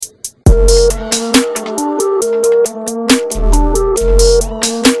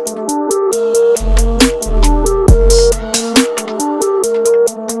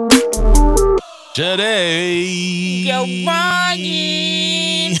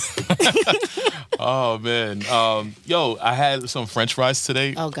Oh man, yo, I had some French fries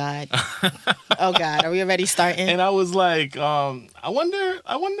today, Oh God. Oh God. Are we already starting? and I was like, I wonder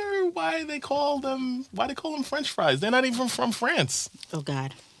why they call them French fries. They're not even from France. Oh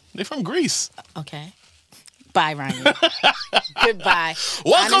God. They're from Greece. Okay. Bye, Ryan. Goodbye.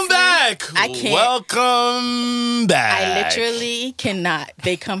 Welcome Honestly, back. I can't. Welcome back. I literally cannot.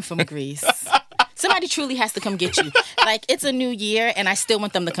 They come from Greece. Somebody truly has to come get you. Like, it's a new year, and I still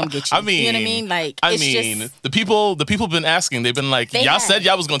want them to come get you. I mean, you know what I mean? Like, it's just the people been asking. They've been like, They y'all have. said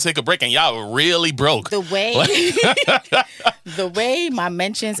y'all was gonna take a break, and y'all really broke. the way the way my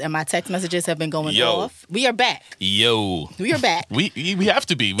mentions and my text messages have been going Yo. off. We are back. Yo, We are back. we have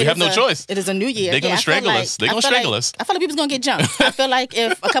to be. We It have is no a- choice. It is a new year. They're gonna I feel strangle like- us. They're I gonna feel strangle like- us. I feel like people's gonna get jumped. I feel like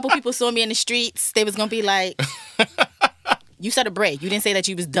if a couple people saw me in the streets, they was gonna be like, "You said a break. You didn't say that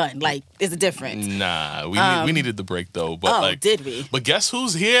you was done." Like, there's a difference. Nah, we needed the break though. But Oh, like, did we? But guess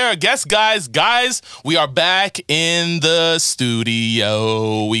who's here? Guess guys, we are back in the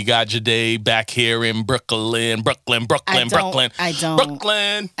studio. We got Jade back here in Brooklyn. I don't.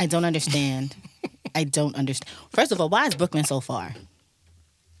 Brooklyn. I don't understand. I don't understand. First of all, why is Brooklyn so far?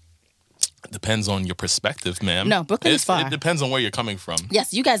 Depends on your perspective, ma'am. No, Brooklyn is far. It depends on where you're coming from.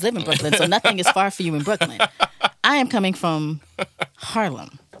 Yes, you guys live in Brooklyn, so nothing is far for you in Brooklyn. I am coming from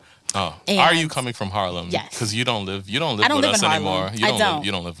Harlem. Oh, And- are you coming from Harlem? Yes. Because you don't live I don't with live us in Harlem. anymore. I don't.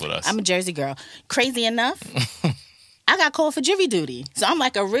 You don't live with us. I'm a Jersey girl. Crazy enough, I got called for jury duty, so I'm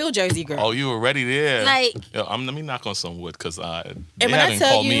like a real Jersey girl. Oh, you were ready there. Like- Yo, let me knock on some wood because they when I haven't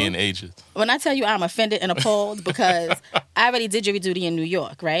tell called you- me in ages. When I tell you I'm offended and appalled because I already did jury duty in New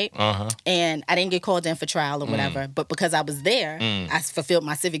York, right? And I didn't get called in for trial or whatever, but because I was there, I fulfilled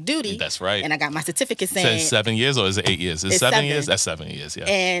my civic duty. That's right. And I got my certificate Is it saying, 7 years or is it 8 years? It's It's 7 7. years? That's 7 years, yeah.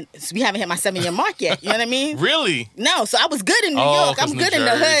 and we haven't hit my 7-year mark yet. You know what I mean? Really? No, so I was good in New Oh, York. 'cause I'm New good in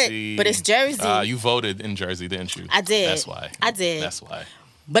the Jersey. hood, but it's Jersey. You voted in Jersey, didn't you? I did. That's why. I did. That's why.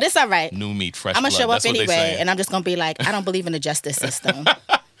 But it's all right. New meat, fresh I'm gonna blood. show up That's what they anyway, say. and I'm just gonna be like, I don't believe in the justice system,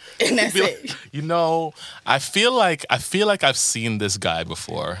 and that's it. You know, I feel like I've seen this guy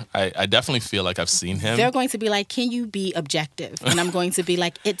before. I definitely feel like I've seen him. They're going to be like, can you be objective? And I'm going to be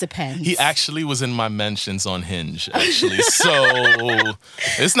like, it depends. He actually was in my mentions on Hinge, actually. So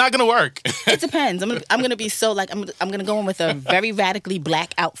it's not gonna work. It depends. I'm gonna be so like I'm gonna go in with a very radically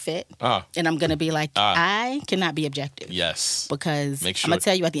black outfit, and I'm gonna be like, I cannot be objective. Yes. Because Make I'm sure. gonna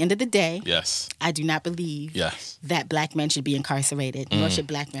tell you at the end of the day, Yes. I do not believe Yes. that black men should be incarcerated, nor should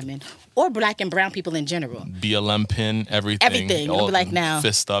black women or black and brown people in general. BLM pin, everything. Everything. You'll be like, now-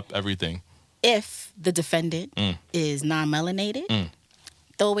 Fist up, everything. If the defendant is non-melanated,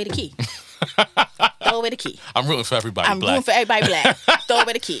 throw away the key. Throw away the key. I'm rooting for everybody I'm black. rooting for everybody black. Throw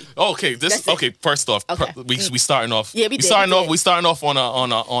away the key. Okay, That's it. First off, Okay. we starting off. Yeah, we did, starting we off. did. We starting off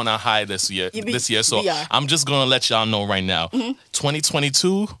on a high this year. So we are. I'm just gonna let y'all know right now.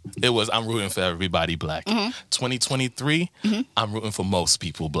 2022, I'm rooting for everybody black. 2023, I'm rooting for most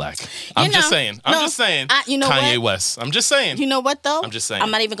people black. I'm just saying. You know Kanye what? West. I'm just saying. You know what though? I'm just saying.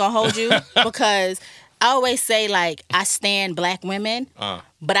 I'm not even gonna hold you because I always say like I stand black women,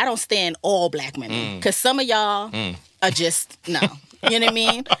 but I don't stand all black women because some of y'all are just no. You know what I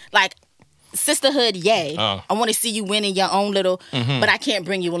mean? Like sisterhood, yay. I want to see you win in your own little, but I can't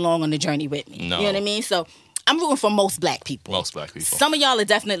bring you along on the journey with me. No. You know what I mean? So I'm rooting for most black people. Most black people. Some of y'all are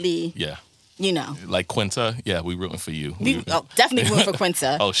definitely, Yeah. you know, Like Quinta, yeah, we rooting for you. definitely rooting for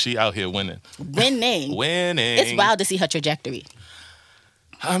Quinta. Oh, she out here winning. Winning. Winning. It's wild to see her trajectory.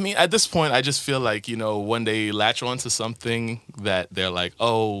 I mean, at this point, I just feel like, when they latch on to something that they're like,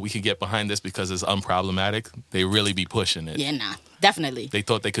 oh, we can get behind this because it's unproblematic, they really be pushing it. Yeah, nah, definitely. They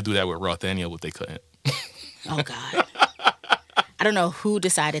thought they could do that with Rothaniel, but they couldn't. Oh God. I don't know who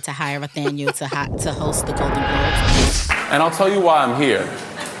decided to hire Nathaniel to host the Golden Globes. And I'll tell you why I'm here.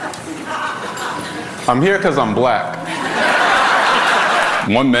 I'm here because I'm black.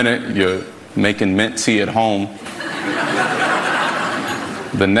 1 minute, you're making mint tea at home.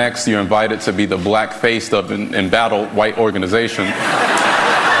 The next, you're invited to be the black face of an embattled white organization.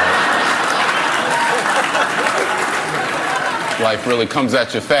 Life really comes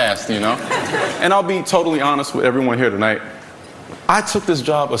at you fast, you know? And I'll be totally honest with everyone here tonight. I took this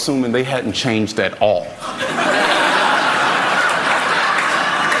job assuming they hadn't changed at all.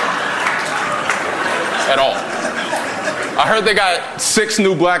 At all. I heard they got 6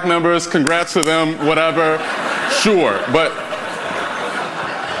 new black members. Congrats to them, whatever. Sure, but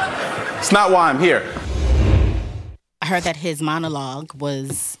it's not why I'm here. I heard that his monologue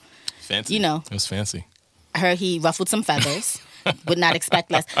was, Fancy. It was fancy. I heard he ruffled some feathers. Would not expect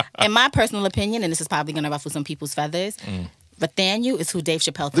less. In my personal opinion, and this is probably going to ruffle some people's feathers, Nathaniel is who Dave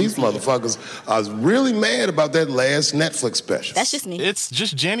Chappelle thinks These he is. motherfuckers are really mad about that last Netflix special. That's just me. It's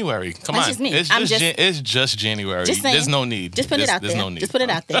just January. Come That's on. just me. It's just January. Just saying. There's no need. Just put it out there. There's no need. Just put it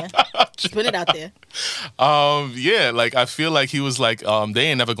out there. Just put it out there. Yeah, like I feel like he was like, they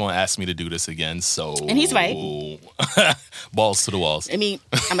ain't never gonna ask me to do this again. So And he's right. Balls to the walls. I mean,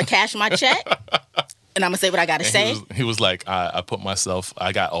 I'm going to cash my check, and I'm going to say what I got to say. He was like, I put myself.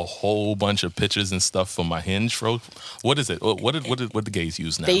 I got a whole bunch of pictures and stuff for my Hinge. What is it? What the gays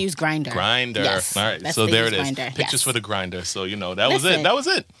use now? They use Grindr. Grindr. Yes, All right. that's- So they there use it is. Grindr, Pictures yes. for the Grindr. So that was Listen. it. That was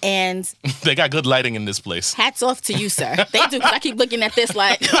it. And They got good lighting in this place. hats off to you, sir. They do, 'cause I keep looking at this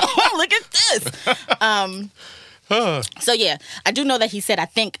like, oh, look at this. So, yeah, I do know that he said, I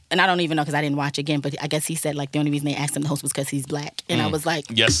think, and I don't even know because I didn't watch again, but I guess he said, like, the only reason they asked him to host was because he's black. And I was like,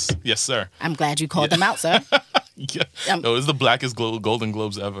 Yes, sir. I'm glad you called them out, sir. Yeah. No, it was the blackest Golden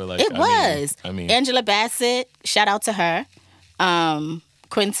Globes ever. Like It was. I mean, Angela Bassett, shout out to her.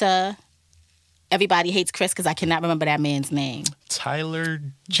 Quinta, everybody hates Chris because I cannot remember that man's name. Tyler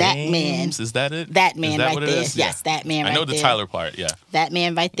James. That man. Is that it? That man is that right what it there. is? Yes, that man right I know the there. Tyler part. Yeah. That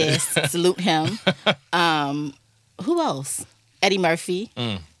man right there. Salute him. Who else? Eddie Murphy.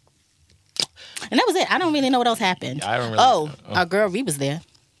 And that was it. I don't really know what else happened. I don't really. Our girl Ree was there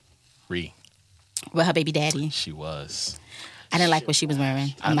Ree. with her baby daddy. She was. I didn't like what she was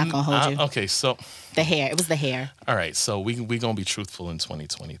wearing. I'm not gonna hold you. Okay, so The hair. It was the hair. all right, so we gonna be truthful in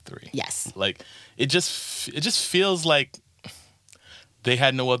 2023. Yes. Like it just feels like they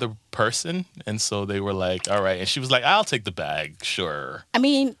had no other person, and so they were like, all right, and she was like, I'll take the bag, sure. I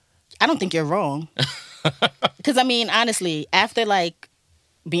mean, I don't think you're wrong. Because, I mean, honestly, after, like,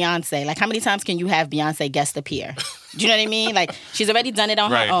 Beyonce, like, how many times can you have Beyonce guest appear? Do you know what I mean? Like, she's already done it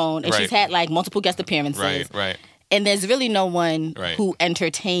on Right, her own, and right. she's had, like, multiple guest appearances. Right. And there's really no one Right. who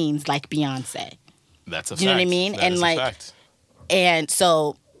entertains like Beyonce. That's a fact. Do you know what I mean? That And, is a like, fact. And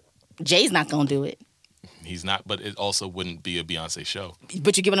so, Jay's not going to do it. He's not, but it also wouldn't be a Beyonce show.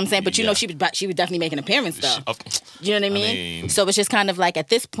 But you get what I'm saying? But you know Yeah. she would definitely make an appearance, though. You know what I mean? mean- So it's just kind of like, at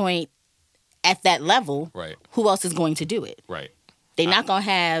this point, at that level, Right. who else is going to do it? Right. They're not going to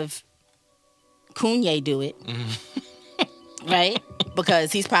have Kanye do it, right?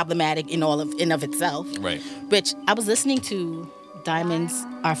 Because he's problematic in of itself. Right. Which I was listening to Diamonds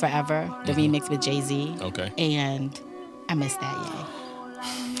Are Forever, the remix with Jay-Z. Okay. And I missed that,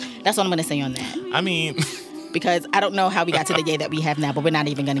 yay. That's what I'm going to say on that. I mean, Because I don't know how we got to the yay that we have now, but we're not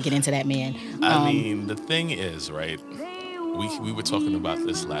even going to get into that, man. I mean, the thing is, right? We were talking about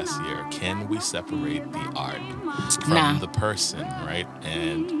this last year. Can we separate the art from Nah. the person, right?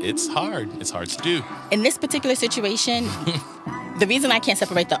 And it's hard. It's hard to do. In this particular situation, the reason I can't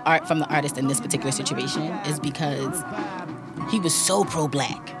separate the art from the artist in this particular situation is because he was so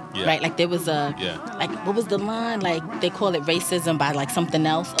pro-black, Yeah. right? Like there was Yeah. like what was the line? Like they call it racism by like something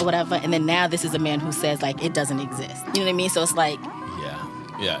else or whatever. And then now this is a man who says like it doesn't exist. You know what I mean? So it's like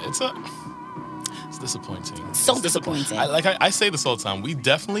Yeah. It's disappointing. So It's disappointing. I say this all the time. We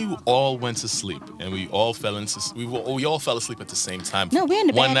definitely all went to sleep, and we all fell asleep at the same time. No, we're in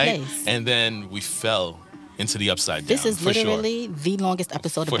a one bad night, place. and then we fell into the upside down. this is for literally the longest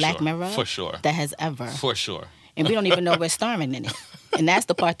episode of For Black sure. Mirror For sure. that has ever. For sure. And we don't even know we're starring in it. And that's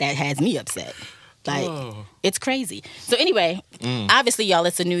the part that has me upset. Like, Oh. it's crazy. So anyway, obviously, y'all,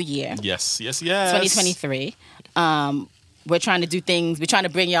 it's a new year. Yes. 2023. We're trying to do things. We're trying to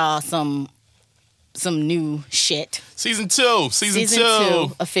bring y'all some new shit. Season 2. Season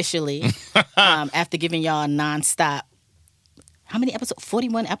 2. Officially. After giving y'all nonstop. How many episodes?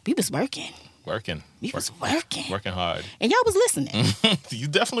 41. We was working. Working. We was working. Working hard. And y'all was listening. You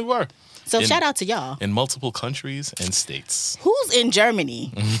definitely were. So In- shout out to y'all. In multiple countries and states. Who's in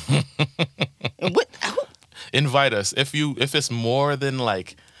Germany? Who? Invite us. If it's more than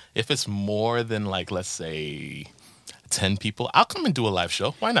like let's say 10 people, I'll come and do a live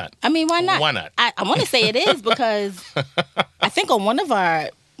show. Why not? I mean, why not? Why not? I want to say it is because I think on one of our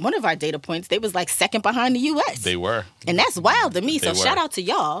data points, they was like second behind the U.S. They were. And that's wild to me. So They were. shout out to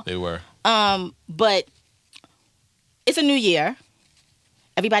y'all. They were. But it's a new year.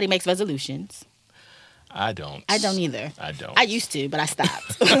 Everybody makes resolutions. I don't. I don't either. I don't. I used to, but I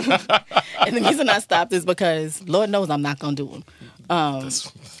stopped. And the reason I stopped is because Lord knows I'm not gonna do them. That's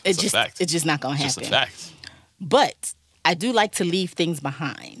a fact. It's just not gonna Just happen. a fact. But I do like to leave things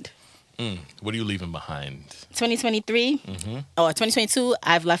behind. What are you leaving behind? 2023 or 2022,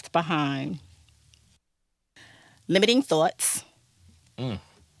 I've left behind limiting thoughts.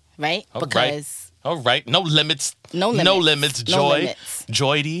 Right? Oh, Because All right. No limits. No limits. No limits. No Joy. limits.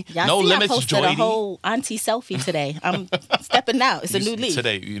 Joydy. Y'all No see limits. I posted a Joydy. whole auntie selfie today. I'm stepping out. It's a new leaf.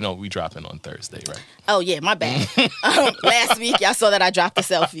 Today, we dropping on Thursday, right? Oh, yeah, my bad. Last week, y'all saw that I dropped a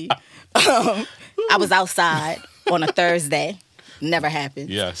selfie. I was outside on a Thursday. Never happened.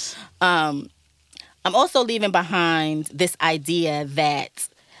 Yes. I'm also leaving behind this idea that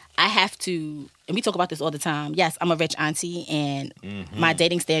I have to, and we talk about this all the time. Yes, I'm a rich auntie, and my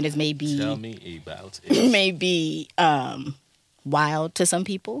dating standards may be Tell me about it. may be wild to some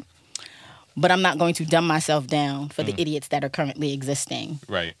people, but I'm not going to dumb myself down for the idiots that are currently existing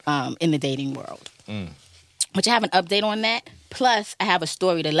Right. in the dating world. Which I have an update on that. Plus, I have a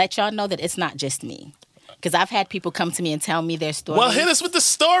story to let y'all know that it's not just me. Because I've had people come to me and tell me their story. Well, hit us with the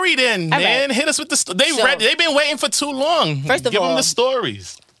story then, All man. right. Hit us with the story. So- They've been waiting for too long. First of Give them all- the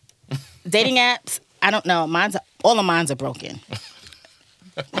stories. Dating apps, I don't know. All of mine are broken.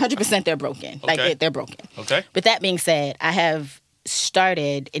 100% they're broken. Okay. Like, they're broken. Okay. But that being said, I have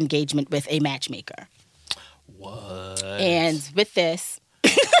started engagement with a matchmaker. What? And with this,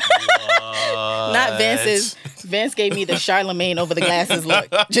 not Vince's. Vince gave me the Charlemagne over the glasses look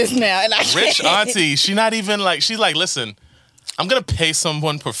just now, and I Rich can't. auntie. She's not even like. She's like, listen. I'm gonna pay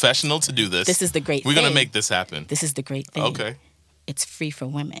someone professional to do this. This is the great We're gonna thing. make this happen. This is the great thing. Okay. It's free for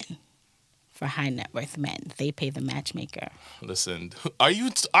women. For high net worth men, they pay the matchmaker. Listen, are you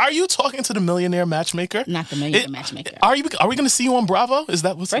talking to the millionaire matchmaker? Not the millionaire matchmaker. Are we going to see you on Bravo? Is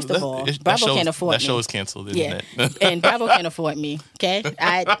that what's First of all, that Bravo show, can't afford that me. show is canceled, isn't Yeah, it? and Bravo can't afford me. Okay,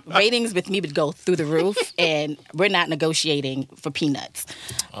 ratings with me would go through the roof, and we're not negotiating for peanuts.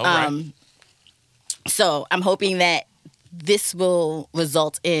 All right. So I'm hoping that this will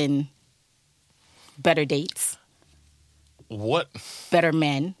result in better dates, What? better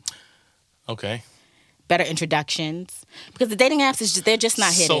men, Okay. better introductions, because the dating apps they're just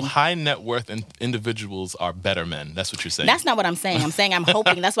not hitting. So high net worth individuals are better men. That's what you're saying. That's not what I'm saying. I'm saying I'm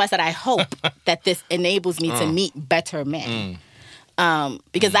hoping. That's why I said I hope that this enables me to meet better men.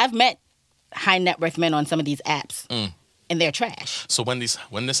 Because I've met high net worth men on some of these apps, and they're trash. So when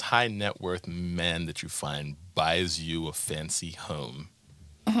this high net worth man that you find buys you a fancy home,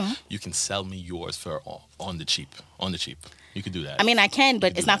 you can sell me yours for on the cheap. On the cheap. You could do that. I mean, I can,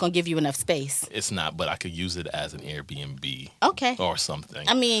 but it's not going to give you enough space. It's not, but I could use it as an Airbnb. Okay. Or something.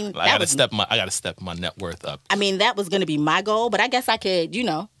 I mean, I gotta step my net worth up. I mean, that was going to be my goal, but I guess I could,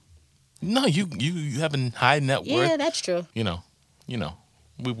 No, you have a high net worth. Yeah, that's true.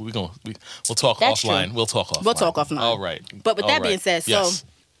 We'll talk That's offline. true. We'll talk offline. We'll talk offline. All right. But with All that right. being said, yes. so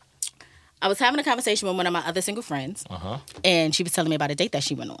I was having a conversation with one of my other single friends, and she was telling me about a date that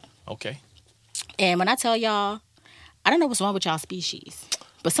she went on. Okay. And when I tell y'all, I don't know what's wrong with y'all species,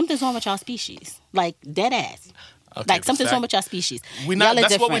 but something's wrong with y'all species. Like, dead ass. Okay, Like, something's wrong with y'all species. We're not. Y'all are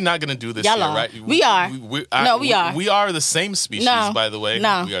That's what we're different. not going to do this Y'all year, are. right? We are. We are. We are the same species, No. by the way.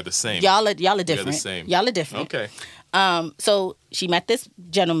 No. We are the same. Y'all are We are different. the same. Y'all are different. Okay. So she met this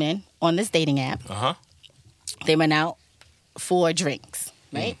gentleman on this dating app. Uh-huh. They went out for drinks,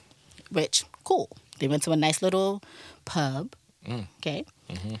 right? Which, cool. They went to a nice little pub. Okay.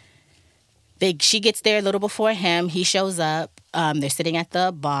 She gets there a little before him. He shows up. They're sitting at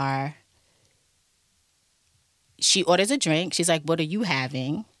the bar. She orders a drink. She's like, "What are you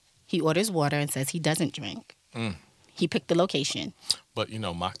having?" He orders water and says he doesn't drink. He picked the location. But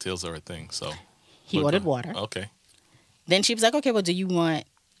mocktails are a thing, so He ordered water. Okay. Then she was like, "Okay, well, do you want,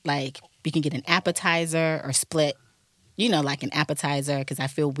 like, we can get an appetizer or split, like an appetizer, because I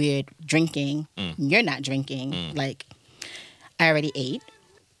feel weird drinking. You're not drinking. Like, I already ate."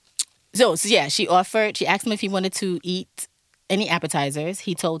 So, yeah, she asked him if he wanted to eat any appetizers.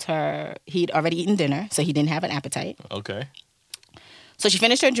 He told her he'd already eaten dinner, so he didn't have an appetite. Okay. So she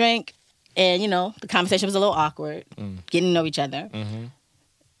finished her drink, and, the conversation was a little awkward, getting to know each other.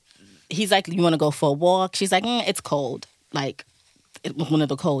 He's like, "You want to go for a walk?" She's like, "It's cold." Like, it was one of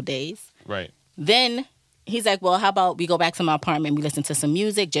the cold days. Right. Then he's like, "Well, how about we go back to my apartment, we listen to some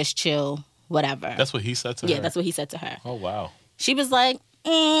music, just chill, whatever." That's what he said to her. Yeah, that's what he said to her. Oh wow. She was like,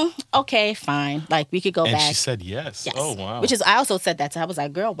 "Okay, fine. Like, we could go And back." she said yes. Yes. Oh wow. Which is, I also said that to her. I was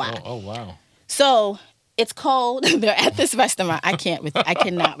like, "Girl, why?" Oh wow. So it's cold. They're at this restaurant. I cannot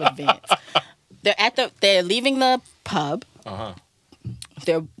with Vince. They're leaving the pub.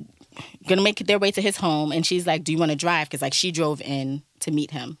 They're gonna make their way to his home, and she's like, "Do you want to drive?" Because, like, she drove in to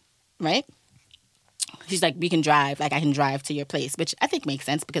meet him, right? She's like, "We can drive. Like, I can drive to your place," which I think makes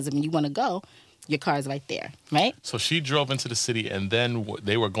sense because when you want to go, your car's right there, right? So she drove into the city, and then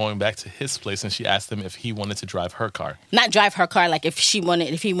they were going back to his place, and she asked him if he wanted to drive her car. Not drive her car. Like, if he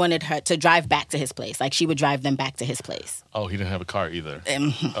wanted her to drive back to his place, like, she would drive them back to his place. Oh, he didn't have a car either.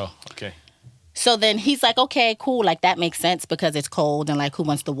 Oh, okay. So then he's like, okay, cool. Like, that makes sense because it's cold and, like, who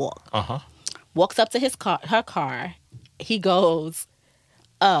wants to walk? Uh-huh. Walks up to her car. He goes,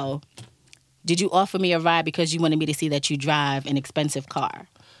 oh, did you offer me a ride because you wanted me to see that you drive an expensive car?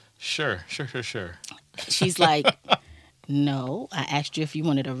 Sure. She's like, no, I asked you if you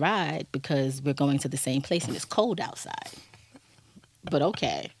wanted a ride because we're going to the same place and it's cold outside. But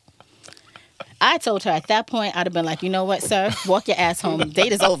okay. I told her at that point, I'd have been like, you know what, sir? Walk your ass home.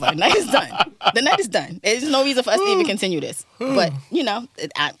 Date is over. Night is done. The night is done. There's no reason for us to even continue this. But, you know,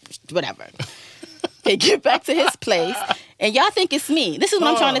 whatever. They get back to his place, and y'all think it's me. This is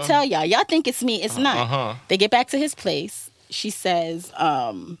what I'm trying to tell y'all. Y'all think it's me. It's not. They get back to his place. She says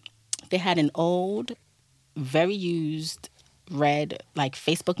they had an old, very used, red, like,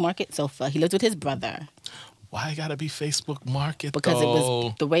 Facebook Market sofa. He lives with his brother. Why gotta be Facebook Market? Because though? it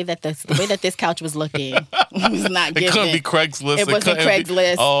was the way that this couch was looking was not giving. It couldn't be Craigslist. It wasn't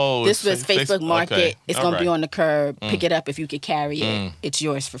Craigslist. Oh, this was Facebook Market. Okay. It's gonna be on the curb. Pick it up if you could carry it. It's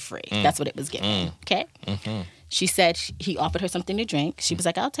yours for free. That's what it was giving. Okay. Mm-hmm. She said he offered her something to drink. She was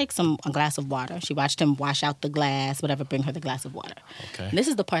like, "I'll take a glass of water." She watched him wash out the glass, whatever. Bring her the glass of water. Okay. And this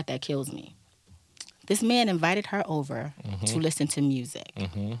is the part that kills me. This man invited her over to listen to music.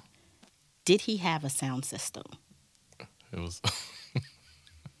 Mm-hmm. Did he have a sound system? It was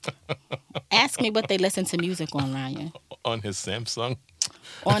Ask me what they listen to music on, Ryan. On his Samsung?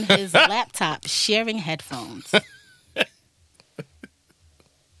 On his laptop, sharing headphones.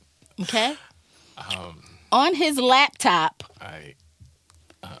 Okay? On his laptop,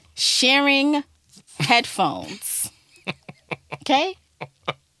 sharing headphones. Okay?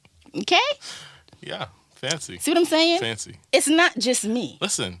 Okay? Yeah, fancy. See what I'm saying? Fancy. It's not just me.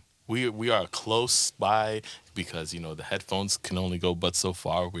 Listen, we are close by because, you know, the headphones can only go but so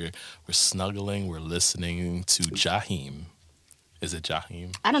far. We're snuggling. We're listening to Jaheim. Is it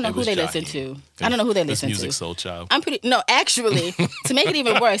Jaheim? I don't know who they listen to. I don't know who they listen to. This Music Soul Child. No, actually, to make it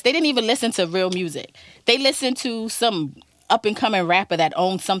even worse, they didn't even listen to real music. They listened to some up-and-coming rapper that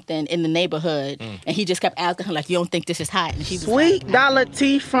owned something in the neighborhood, and he just kept asking her, like, you don't think this is hot? And she was Sweet like, dollar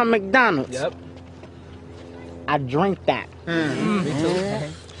tea from McDonald's. Yep. I drink that. Me too.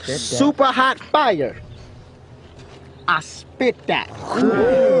 Super hot fire. I spit that.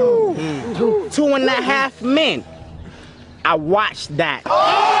 2.5 Men. I watched that.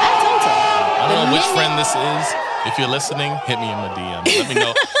 I don't know which friend this is. If you're listening, hit me in my DM.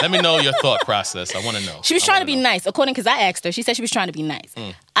 Let me know your thought process. I want to know. She was trying to be nice, according, because I asked her. She said she was trying to be nice.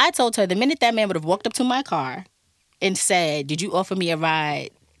 I told her the minute that man would have walked up to my car and said, did you offer me a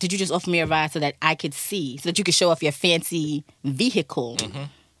ride? Did you just offer me a ride so that I could see, so that you could show off your fancy vehicle?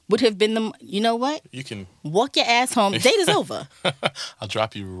 Would have been you know what? You can walk your ass home. Date is over. I'll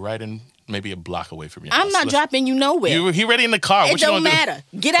drop you right in, maybe a block away from your I'm house. not dropping you nowhere. He ready in the car. It What you don't gonna matter.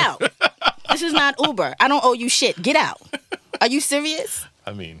 Get out. This is not Uber. I don't owe you shit. Get out. Are you serious?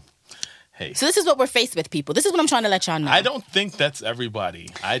 I mean, hey. So this is what we're faced with, people. This is what I'm trying to let y'all know. I don't think that's everybody.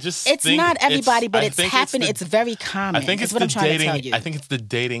 It's not everybody, but it's happening. It's very common. I think it's what I'm the trying dating. to tell you. I think it's the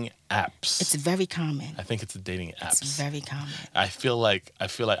dating apps. It's very common. I think it's the dating apps. It's very common. I feel like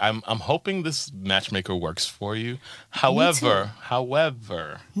I'm hoping this matchmaker works for you. However,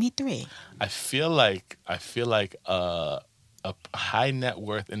 Me three. I feel like a high net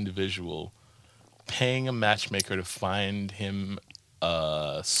worth individual paying a matchmaker to find him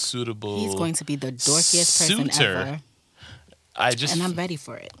a suitable. He's going to be the dorkiest person suitor. ever. And I'm ready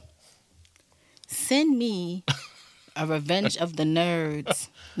for it. Send me a Revenge of the Nerds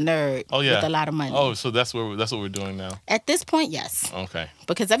nerd with a lot of money. Oh, so that's what we're doing now. At this point, yes. Okay.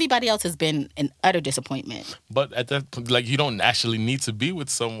 Because everybody else has been an utter disappointment. But at that, like, you don't actually need to be with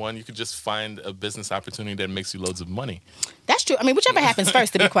someone. You could just find a business opportunity that makes you loads of money. That's true. I mean, whichever happens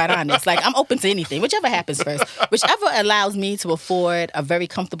first, to be quite honest. Like, I'm open to anything. Whichever happens first. Whichever allows me to afford a very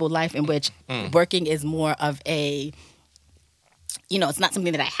comfortable life in which working is more of a, you know, it's not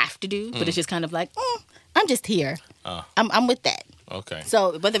something that I have to do, but it's just kind of like, I'm just here. I'm with that. Okay.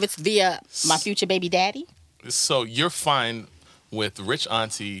 So whether it's via my future baby daddy. So you're fine with rich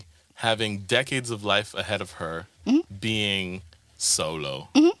auntie having decades of life ahead of her, being solo.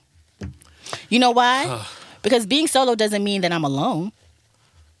 You know why? Because being solo doesn't mean that I'm alone.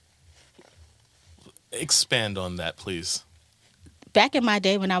 Expand on that, please. Back in my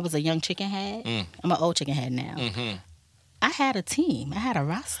day when I was a young chicken head, I'm an old chicken head now. I had a team. I had a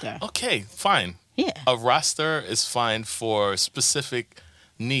roster. Okay, fine. Yeah. A roster is fine for specific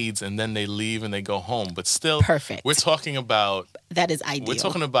needs, and then they leave and they go home. But still, perfect. We're talking about that is ideal. We're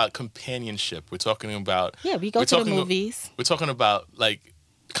talking about companionship. We're talking about we go to the movies. We're talking about like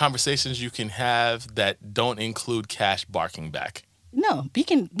conversations you can have that don't include cash barking back. No, we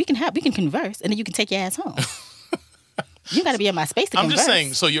can converse, and then you can take your ass home. You got to be in my space to converse. I'm just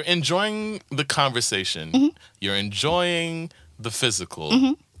saying. So you're enjoying the conversation. Mm-hmm. You're enjoying the physical.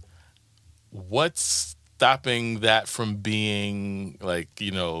 Mm-hmm. What's stopping that from being like,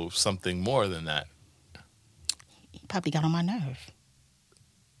 something more than that? He probably got on my nerve.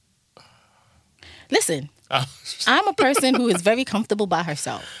 Listen, I'm a person who is very comfortable by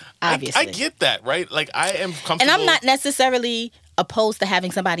herself, obviously. I get that, right? Like, I am comfortable. And I'm not necessarily opposed to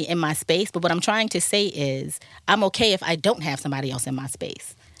having somebody in my space, but what I'm trying to say is I'm okay if I don't have somebody else in my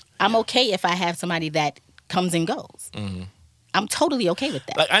space. I'm okay if I have somebody that comes and goes. Mm-hmm. I'm totally okay with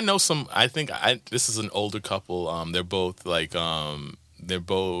that. Like, I know this is an older couple. They're both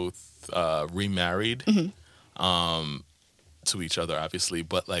remarried. Mm-hmm. To each other, obviously,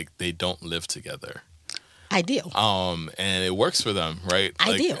 but like they don't live together. Ideal. And it works for them, right?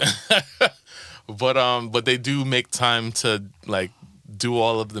 Ideal. But they do make time to like do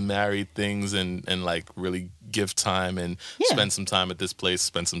all of the married things and like really give time and spend some time at this place,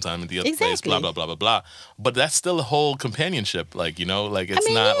 spend some time at the other place, blah blah blah blah blah. But that's still a whole companionship, like like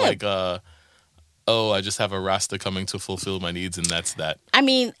it's not like I just have a Rasta coming to fulfill my needs and that's that. I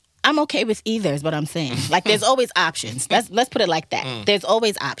mean, I'm okay with either is what I'm saying. Like, there's always options. Let's put it like that. There's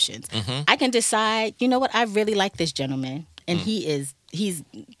always options. Mm-hmm. I can decide, you know what, I really like this gentleman. And he's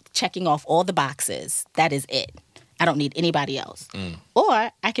checking off all the boxes. That is it. I don't need anybody else. Or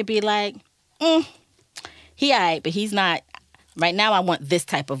I could be like, he all right, but he's not. Right now I want this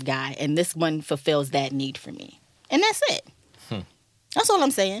type of guy. And this one fulfills that need for me. And that's it. That's all I'm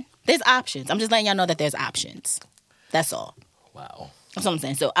saying. There's options. I'm just letting y'all know that there's options. That's all. Wow. That's what I'm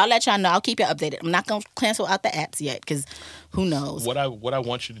saying. So I'll let y'all know. I'll keep you updated. I'm not going to cancel out the apps yet because who knows. What I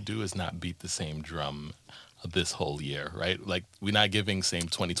want you to do is not beat the same drum this whole year, right? Like, we're not giving same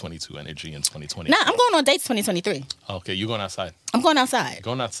 2022 energy in 2020. Nah, I'm going on dates 2023. Okay, you're going outside. I'm going outside.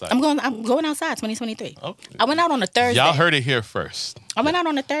 Going outside. I'm going outside 2023. Okay. I went out on a Thursday. Y'all heard it here first. I went out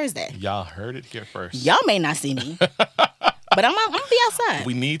on a Thursday. Y'all heard it here first. Y'all may not see me. But I'm gonna be outside.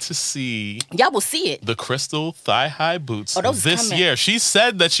 We need to see. Y'all will see it. The crystal thigh-high boots this coming. year. She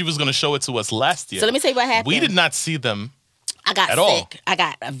said that she was going to show it to us last year. So let me tell you what happened. We did not see them. I got sick. All. I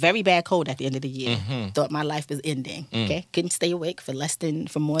got a very bad cold at the end of the year. Mm-hmm. Thought my life was ending. Okay, couldn't stay awake for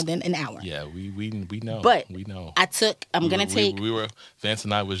more than an hour. Yeah, we know. But we know. Vance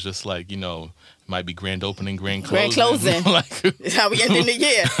and I was just like, might be grand opening, grand closing. That's how we ending the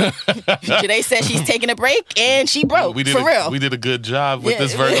year. Janae said she's taking a break and she broke. For real. We did a good job with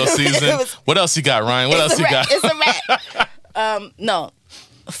this Virgo season. What else you got, Ryan? What else you got? It's a wrap. No.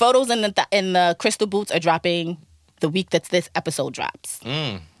 Photos in the crystal boots are dropping the week that this episode drops.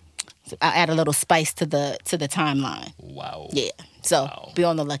 So I'll add a little spice to the timeline. Wow. Yeah. So be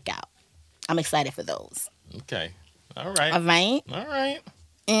on the lookout. I'm excited for those. Okay. All right. All right. All right.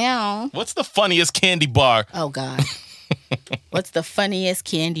 Yeah. What's the funniest candy bar? Oh, God. What's the funniest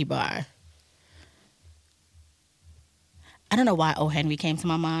candy bar? I don't know why O. Henry came to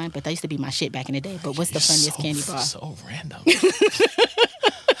my mind, but that used to be my shit back in the day. But what's the funniest candy bar? So random.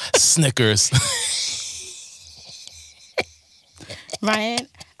 Snickers. Ryan,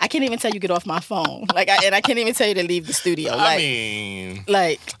 I can't even tell you get off my phone. And I can't even tell you to leave the studio.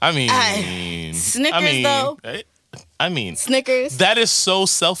 Snickers, though. Snickers. That is so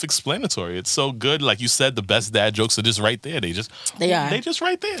self-explanatory. It's so good. Like you said, the best dad jokes are just right there. They are. They just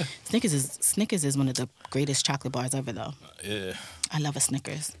right there. Snickers is one of the greatest chocolate bars ever, though. Yeah. I love a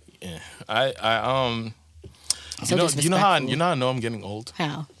Snickers. Yeah. You know how I know I'm getting old?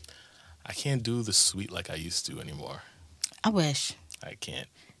 How? I can't do the sweet like I used to anymore. I wish. I can't.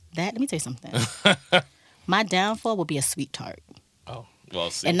 Let me tell you something. My downfall will be a sweet tart. Oh.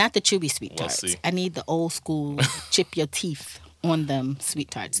 Well, see. And not the chewy sweet tarts. See. I need the old school chip your teeth on them sweet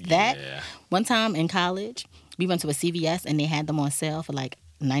tarts. One time in college, we went to a CVS and they had them on sale for like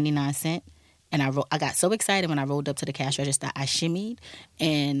 99 cents. And I got so excited when I rolled up to the cash register, I shimmied,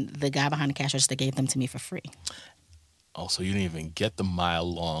 and the guy behind the cash register gave them to me for free. Oh, so you didn't even get the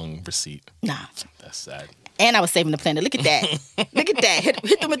mile-long receipt? Nah. That's sad. And I was saving the planet. Look at that. Look at that.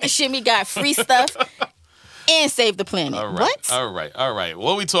 Hit them with the shimmy, got free stuff. And save the planet. All right. What? All right.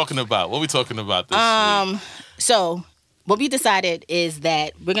 What are we talking about? This week? So what we decided is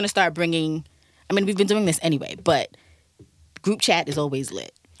that we're going to start bringing, we've been doing this anyway, but group chat is always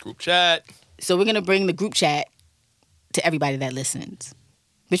lit. Group chat. So we're going to bring the group chat to everybody that listens,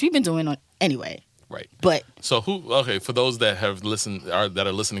 which we've been doing anyway. Right. But so for those that have listened, that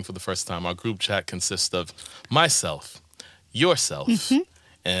are listening for the first time, our group chat consists of myself, yourself,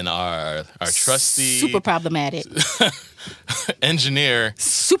 and our trusty super problematic engineer,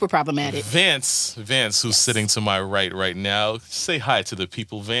 super problematic Vance, who's sitting to my right now. Say hi to the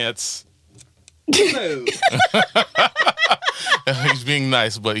people, Vance. Hello. He's being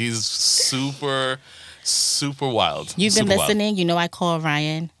nice, but he's super wild. You've been Super listening. wild. You know I call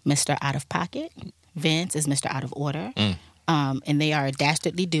Ryan Mr. Out of Pocket. Vince is Mr. Out of Order. And they are a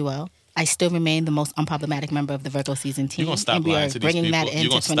dastardly duo. I still remain the most unproblematic member of the Virgo season team. You're going to stop and we lying are to these bringing people. that into You're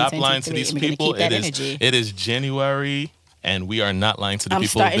going to stop lying to 2023, these and we're gonna people. keep that energy. It is January, and we are not lying to the I'm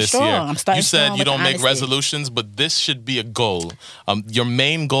people starting this strong. year. I'm starting You said strong you with don't make honesty. resolutions, but this should be a goal. Your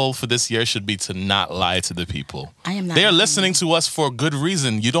main goal for this year should be to not lie to the people. I am not They're lying. listening to us for a good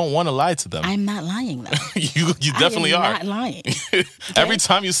reason. You don't want to lie to them. I'm not lying, though. you definitely I are. am not lying. Every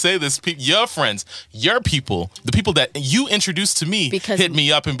time you say this, your friends, your people, the people that you introduced to me, Because- hit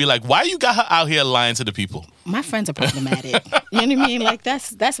me up and be like, "Why you got her out here lying to the people?" My friends are problematic. You know what I mean? Like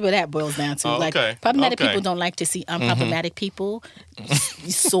that's where that boils down to. Oh, like okay. problematic Okay. people don't like to see unproblematic people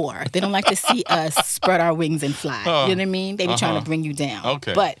soar. They don't like to see us spread our wings and fly. You know what I mean? They be trying to bring you down.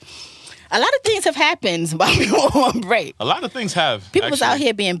 Okay. But a lot of things have happened while we were on break. A lot of things have. People was out actually.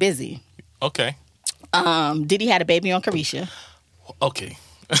 here being busy. Okay. Diddy had a baby on Carisha. Okay.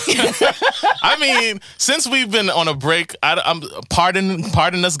 I mean, since we've been on a break, I'm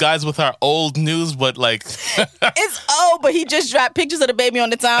pardon us guys with our old news, but like, It's old, but he just dropped pictures of the baby on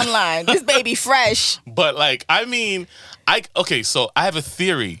the timeline. This baby fresh. but like, I mean, okay. So I have a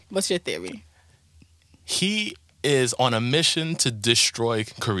theory. What's your theory? He is on a mission to destroy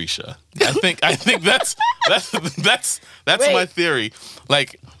Carisha. I think that's Wait. my theory.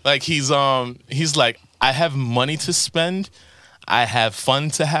 Like he's like, I have money to spend. I have fun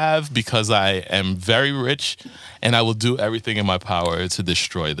to have because I am very rich, and I will do everything in my power to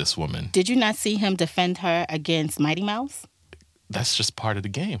destroy this woman. Did you not see him defend her against Mighty Mouse? That's just part of the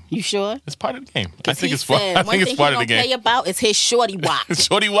game. You sure? It's part of the game. I 'Cause think he it's part. said, I one think it's thing part he of the don't game. Play about is his shorty wop.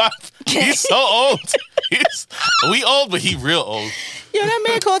 Shorty Wop. He's so old. We old, but he real old. You know that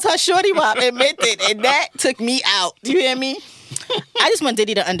man called her shorty wop, admitted, and that took me out. Do you hear me? I just want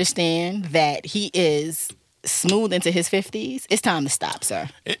Diddy to understand that he is smooth into his 50s. It's time to stop, sir.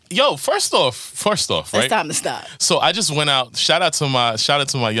 Yo, first off, right? It's time to stop. So I just went out. Shout out to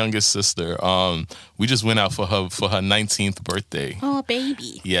my youngest sister. We just went out for her 19th birthday. Oh,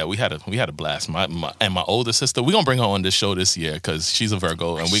 baby. Yeah, we had a blast. My older sister, we gonna bring her on this show this year because she's a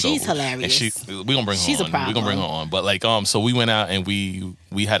Virgo and She's hilarious. And we gonna bring her She's a on. We gonna bring her problem. on. But like so we went out and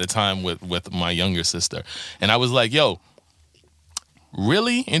we had a time with my younger sister, and I was like, yo.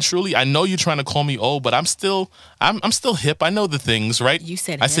 Really and truly, I know you're trying to call me old, but I'm still hip. I know the things, right? You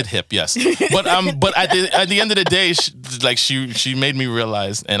said I hip. said hip, yes. But at the end of the day, she made me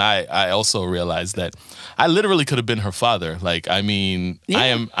realize, and I also realized that I literally could have been her father. Like, I mean,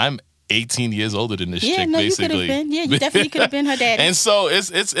 Yeah. I'm 18 years older than this Yeah, chick, no, basically. you could have been. Yeah, you definitely could have been her daddy. And so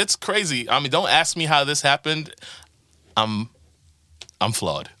it's crazy. I mean, don't ask me how this happened. I'm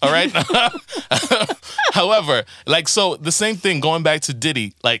flawed. All right. However, like, so the same thing going back to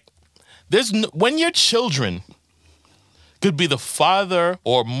Diddy, like, when your children could be the father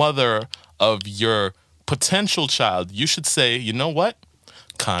or mother of your potential child, you should say, you know what?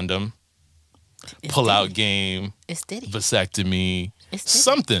 Condom, It's pull out Diddy. game, It's Diddy. vasectomy, It's Diddy.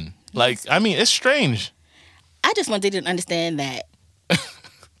 something. Like, I mean, it's strange. I just want Diddy to understand that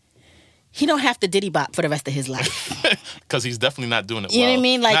he don't have to Diddy bop for the rest of his life. Because he's definitely not doing it You know well. what I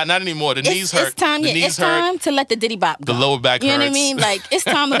mean? Like, not anymore. The knees hurt. It's time, the knees it's hurt. time to let the Diddy bop go. The lower back You know what I hurts. mean? Like, it's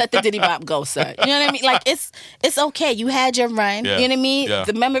time to let the Diddy bop go, sir. You know what I mean? Like, it's okay. You had your run. Yeah. You know what I mean? Yeah.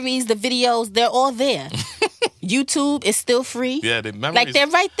 The memories, the videos, they're all there. YouTube is still free. Yeah, the memories, Like, they're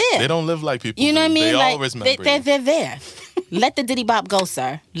right there. They don't live like people. You know do. what I mean? They Like, always remember you. they're there. Let the Diddy bop go,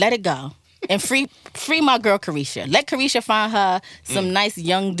 sir. Let it go. And free my girl Carisha. Let Carisha find her some nice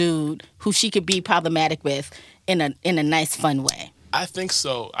young dude who she could be problematic with in a nice, fun way. I think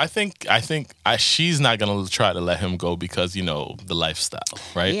so. I think she's not gonna try to let him go because, you know, the lifestyle,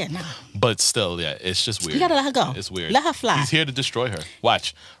 right? Yeah, nah. But still, yeah, it's just weird. You gotta let her go. It's weird. Let her fly. He's here to destroy her.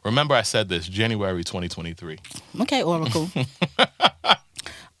 Watch. Remember, I said this January 2023. Okay, Oracle.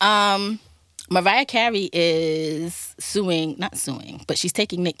 Mariah Carey is not suing, but she's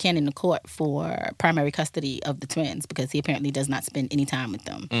taking Nick Cannon to court for primary custody of the twins because he apparently does not spend any time with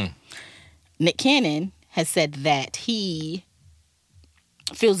them. Nick Cannon has said that he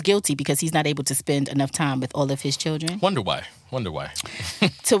feels guilty because he's not able to spend enough time with all of his children. Wonder why.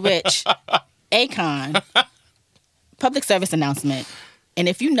 To which Akon, public service announcement, and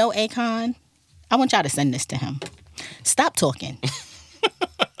if you know Akon, I want y'all to send this to him. Stop talking.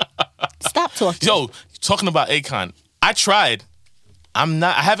 Stop talking. Yo, talking about Akon, I tried.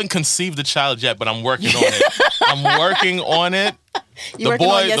 I haven't conceived the child yet, but I'm working on it. I'm working on it.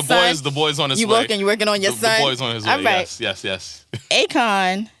 The boy's on his way. You working on your son? The boy's on his way. All right. Yes.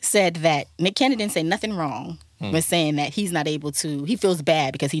 Akon said that Nick Cannon didn't say nothing wrong with saying that he's not able to. He feels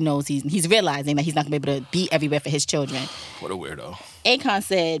bad because he knows he's realizing that he's not going to be able to be everywhere for his children. What a weirdo. Akon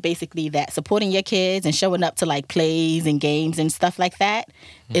said basically that supporting your kids and showing up to like plays and games and stuff like that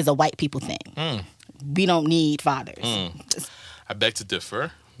is a white people thing. We don't need fathers. I beg to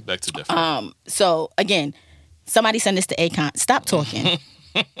differ. So again, somebody send this to Akon. Stop talking.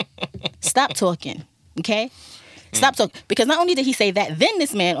 Stop talking. Okay? Stop talking. Because not only did he say that, then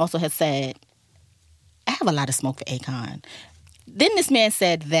this man also has said, I have a lot of smoke for Akon. Then this man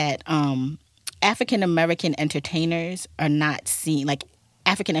said that African American entertainers are not seen, like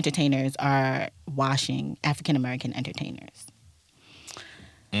African entertainers are washing African American entertainers.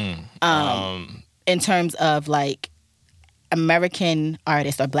 In terms of like American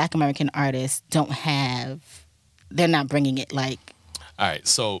artists or Black American artists they're not bringing it like. All right,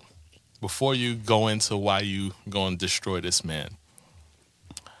 so before you go into why you go and destroy this man,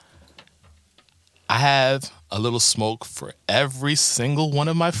 I have a little smoke for every single one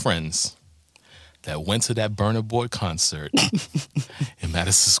of my friends that went to that Burna Boy concert in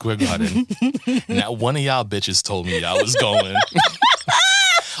Madison Square Garden. And not one of y'all bitches told me y'all was going.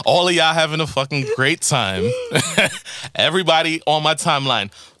 All of y'all having a fucking great time. Everybody on my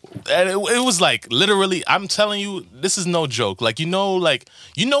timeline. And it was like, literally, I'm telling you, this is no joke. Like, you know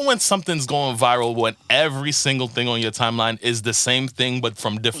when something's going viral when every single thing on your timeline is the same thing but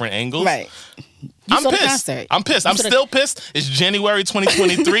from different angles? Right. I'm pissed. I'm still pissed. It's January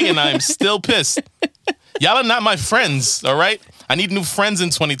 2023 and I'm still pissed. Y'all are not my friends, all right? I need new friends in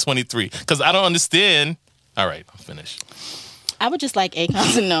 2023 because I don't understand. All right, I'm finished. I would just like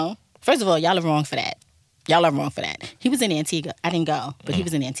Akon to know, first of all, y'all are wrong for that. He was in Antigua. I didn't go, but he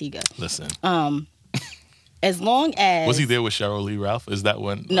was in Antigua. Listen. As long as... Was he there with Cheryl Lee Ralph? Is that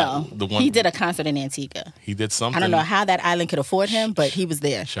one? No. The one he did a concert in Antigua. He did something? I don't know how that island could afford him, but he was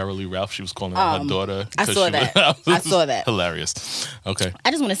there. Cheryl Lee Ralph, she was calling her daughter. I saw that. Hilarious. Okay. I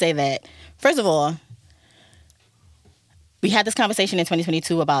just want to say that, first of all, we had this conversation in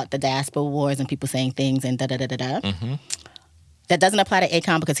 2022 about the diaspora wars and people saying things and da-da-da-da-da. Mm-hmm. That doesn't apply to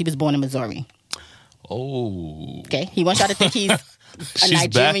Akon because he was born in Missouri. Oh. Okay? He wants y'all to think he's a She's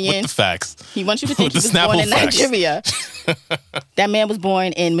Nigerian. back with the facts. He wants you to think he was born in Nigeria. That man was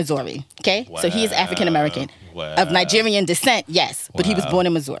born in Missouri. Okay? Wow. So he is African American. Wow. Of Nigerian descent, yes. But he was born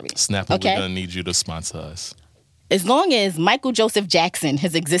in Missouri. Snapple, okay? We're going to need you to sponsor us. As long as Michael Joseph Jackson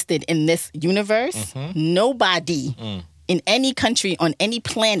has existed in this universe, nobody in any country on any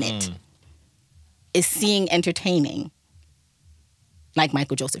planet is seeing entertaining like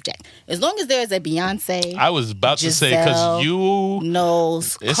Michael Joseph Jackson. As long as there is a Beyonce, I was about to say, because you...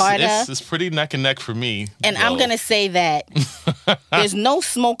 Knowles, Carter. It's pretty neck and neck for me. And I'm going to say that there's no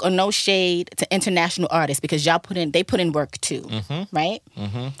smoke or no shade to international artists because they put in work too, right?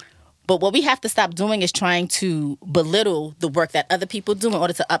 Mm-hmm. But what we have to stop doing is trying to belittle the work that other people do in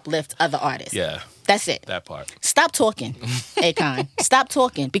order to uplift other artists. Yeah. That's it. That part. Stop talking, Akon. Stop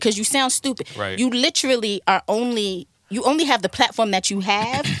talking because you sound stupid. Right. You literally you only have the platform that you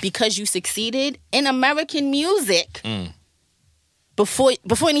have because you succeeded in American music before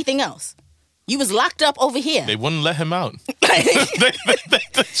anything else. You was locked up over here. They wouldn't let him out.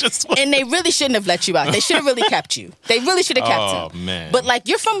 And they really shouldn't have let you out. They should have really kept you. They really should have kept him. Oh, man. But like,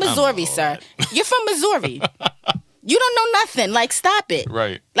 you're from Missouri, sir. You're from Missouri. You don't know nothing. Like, stop it.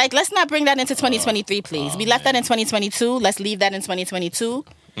 Right. Like, let's not bring that into 2023, please. We left that in 2022. Let's leave that in 2022.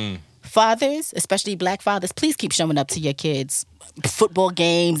 Fathers, especially Black fathers, please keep showing up to your kids' football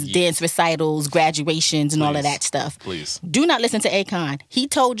games, dance recitals, graduations, and all of that stuff. Please. Do not listen to Akon. He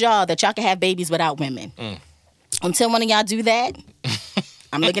told y'all that y'all can have babies without women. Until one of y'all do that,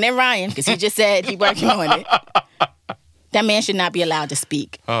 I'm looking at Ryan because he just said he working on it. That man should not be allowed to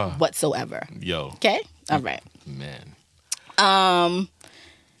speak whatsoever. Yo. Okay? All right. Man.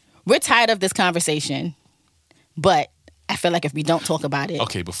 We're tired of this conversation, but I feel like if we don't talk about it...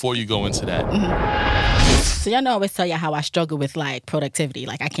 Okay, before you go into that... So y'all know I always tell you how I struggle with like productivity.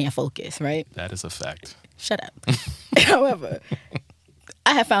 Like I can't focus, right? That is a fact. Shut up. However,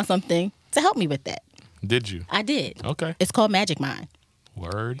 I have found something to help me with that. Did you? I did. Okay. It's called Magic Mind.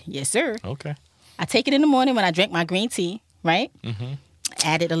 Word? Yes, sir. Okay. I take it in the morning when I drink my green tea, right? Mm-hmm.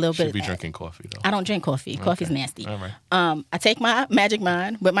 Add it a little bit. Should be drinking coffee, though. I don't drink coffee. Okay. Coffee's nasty. All right. I take my Magic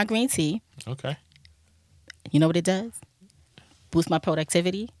Mind with my green tea. Okay. You know what it does? Boost my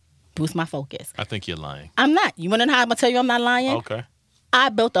productivity, boost my focus. I think you're lying. I'm not. You want to know how I'm going to tell you I'm not lying? Okay. I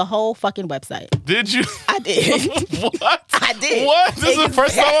built a whole fucking website. Did you? I did. What? I did. What? This is the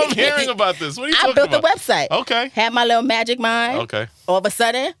first time I'm hearing about this. What are you talking about? I built a website. Okay. Had my little magic mind. Okay. All of a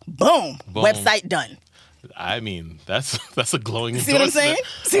sudden, boom. Website done. I mean, that's a glowing See what I'm saying?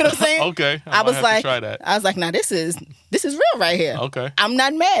 See what I'm saying? Okay. I was like, try that. I was like, now this is real right here. Okay. I'm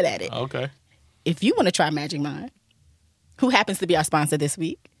not mad at it. Okay. If you want to try Magic Mind, who happens to be our sponsor this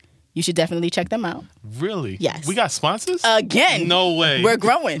week, you should definitely check them out. Really? Yes. We got sponsors? Again. No way. We're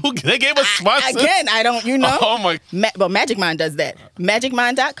growing. They gave us sponsors? Again, I don't, you know. Oh, my. But Magic Mind does that.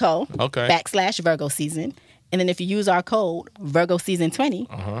 MagicMind.co. Okay. /Virgo season. And then if you use our code Virgo season 20,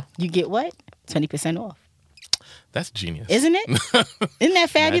 you get what? 20% off. That's genius. Isn't it? Isn't that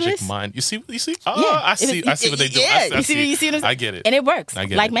fabulous? Magic Mind. You see? Oh, Yeah. I see what they do. Yeah. I You see what I'm saying? I get it. And it works. I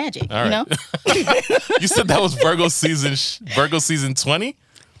get like it. magic, All you right. know? You said that was Virgo season 20?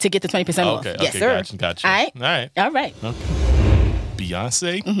 To get the 20% off. Okay, Yes, sir. gotcha. All right? All right. All right. Okay.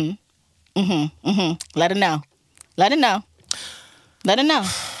 Beyonce? Let her know. Let her know. Let her know.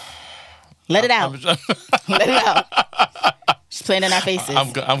 Let it out. Let it out. She's playing in our faces.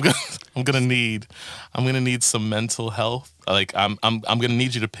 I'm gonna need some mental health. Like I'm gonna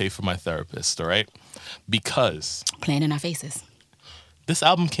need you to pay for my therapist. All right, because Playing in our faces. this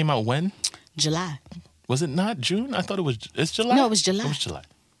album came out when? July. Was it not June? I thought it was. It's July. No, it was July. It was July.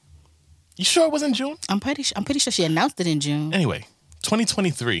 You sure it wasn't June? I'm pretty sure she announced it in June. Anyway,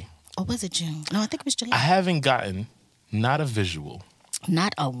 2023. Or was it June? No, I think it was July. I haven't gotten not a visual,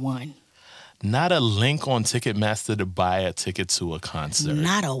 Not a one. not a link on Ticketmaster to buy a ticket to a concert.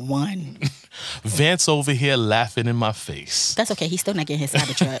 Not a one. Vance over here laughing in my face. That's okay. He's still not getting his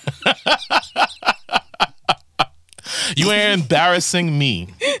Cybertruck. You are embarrassing me.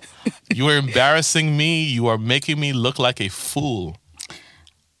 You are embarrassing me. You are making me look like a fool.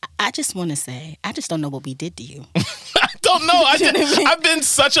 I just want to say, I just don't know what we did to you. I don't know. I've been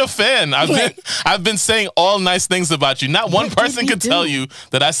such a fan. I've been saying all nice things about you. Not one person could tell you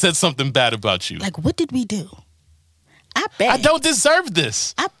that I said something bad about you. Like, what did we do? I begged. I don't deserve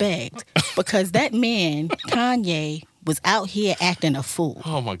this. I begged because that man, Kanye, was out here acting a fool.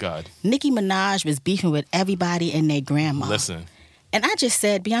 Oh my God. Nicki Minaj was beefing with everybody and their grandma. Listen. And I just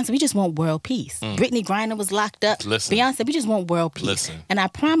said, Beyonce, we just want world peace. Brittany Griner was locked up. Listen. Beyonce, we just want world peace. Listen. And I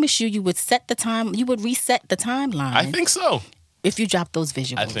promise you would reset the timeline. I think so. If you drop those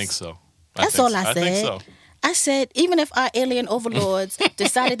visuals. I think so. That's all I said. I think so. I said, even if our alien overlords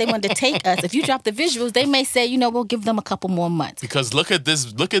decided they wanted to take us, if you drop the visuals, they may say, we'll give them a couple more months. Because look at this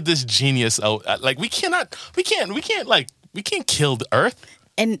genius. Like we can't kill the earth.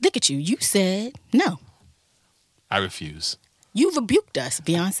 And look at you. You said no. I refuse. You rebuked us,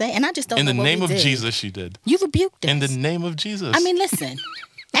 Beyonce, and I just don't know In the what name we of did. Jesus, she did. You rebuked us. In the name of Jesus. I mean, listen.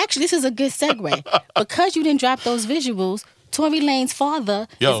 Actually, this is a good segue. Because you didn't drop those visuals, Tory Lane's father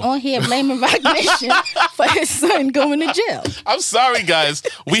is on here blaming Roc Nation for his son going to jail. I'm sorry, guys.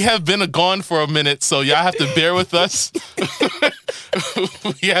 We have been gone for a minute, so y'all have to bear with us.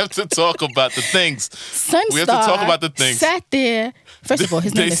 We have to talk about the things. Sunstar We have to talk about the things. Sat there. First of all,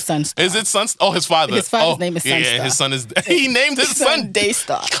 his name is Sunstar. Is it Sunstar? Oh, his father. His father's name is Sunstar. Yeah, his son is. He named his son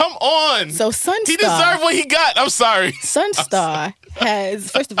Daystar. Come on. So Sunstar. He deserved what he got. I'm sorry. Sunstar has,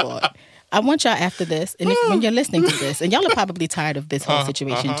 first of all, I want y'all after this, and when you're listening to this, and y'all are probably tired of this whole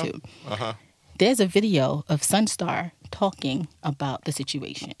situation too. There's a video of Sunstar talking about the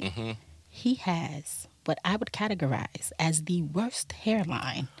situation. He has what I would categorize as the worst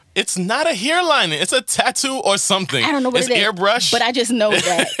hairline. It's not a hairline. It's a tattoo or something. I don't know what it's it is. Airbrush. But I just know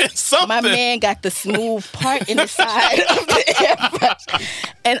that It's something. my man got the smooth part in the side of the airbrush.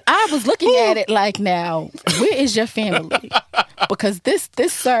 And I was looking at it like, now, where is your family? Because this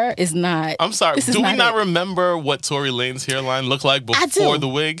sir, is not. I'm sorry. This is Do we not it. remember what Tory Lane's hairline looked like before the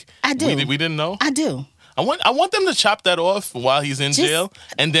wig? I do. We didn't know? I do. I want them to chop that off while he's in jail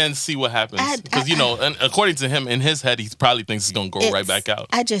and then see what happens. Because, and according to him, in his head, he probably thinks it's going to go right back out.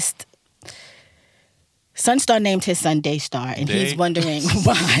 Sunstar named his son Daystar, and he's wondering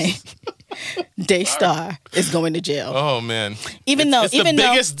why Daystar is going to jail. Oh, man.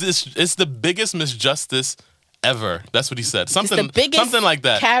 It's the biggest misjustice ever. That's what he said. Something like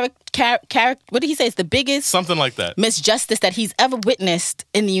that. What did he say? It's the biggest something like that misjustice that he's ever witnessed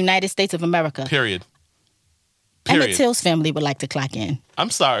in the United States of America. Period. Emmett Till's family would like to clock in. I'm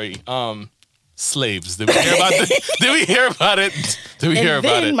sorry. Slaves. Did we hear about this? Did we hear about it?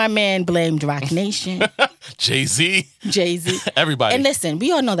 And then my man blamed Roc Nation. Jay-Z. Everybody. And listen,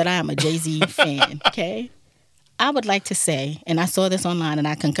 we all know that I am a Jay-Z fan, okay? I would like to say, and I saw this online and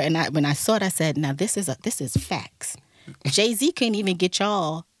I concur, and when I saw it, I said, now this is facts. Jay-Z couldn't even get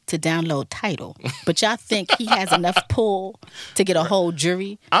y'all to download Tidal, but y'all think he has enough pull to get a whole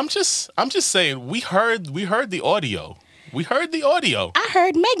jury? I'm just saying, we heard the audio. We heard the audio. I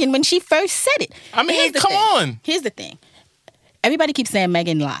heard Megan when she first said it. I mean, come on. Here's the thing. Everybody keeps saying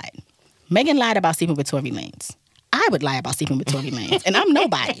Megan lied. Megan lied about sleeping with Tory Lanez. I would lie about sleeping with Tory Lanez, and I'm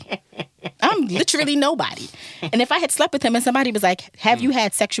nobody. I'm literally nobody. And if I had slept with him and somebody was like, have you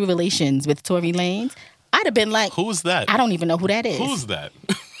had sexual relations with Tory Lanez? I'd have been like, who's that? I don't even know who that is. Who's that?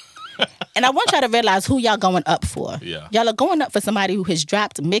 And I want y'all to realize who y'all going up for. Yeah. Y'all are going up for somebody who has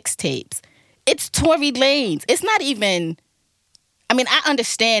dropped mixtapes. It's Tory Lanez. It's not even... I mean, I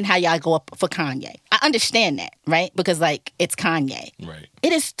understand how y'all go up for Kanye. I understand that, right? Because, like, it's Kanye. Right.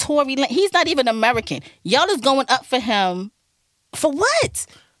 It is Tory Lanez. He's not even American. Y'all is going up for him for what?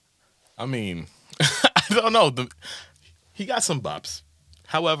 I mean, I don't know. He got some bops.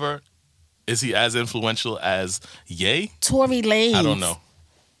 However, is he as influential as Ye? Tory Lanez. I don't know.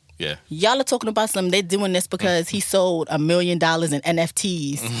 Yeah. Y'all are talking about they're doing this because he sold $1 million in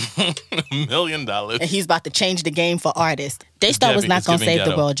NFTs. $1 million. And he's about to change the game for artists. Daystar was not going to save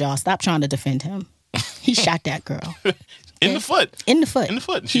the world, y'all. Stop trying to defend him. He shot that girl. In the foot. In the foot. In the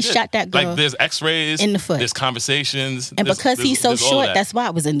foot. He shot that girl. Like, there's x-rays. In the foot. There's conversations. And because he's so short, that's why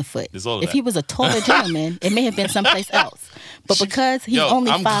it was in the foot. If he was a taller gentleman, it may have been someplace else. But because he's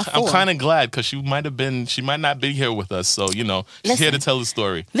only 5'4". I'm kind of glad because she might not be here with us. So, she's here to tell the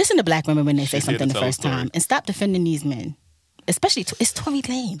story. Listen to black women when they say something the first time. And stop defending these men. Especially, it's Tory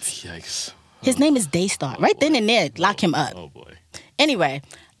Lanez. Yikes. His name is Daystar. Right then and there, lock him up. Oh, boy. Anyway,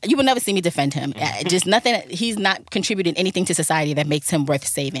 you will never see me defend him. Just nothing. He's not contributing anything to society that makes him worth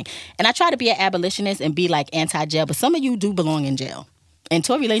saving. And I try to be an abolitionist and be like anti-jail, but some of you do belong in jail. And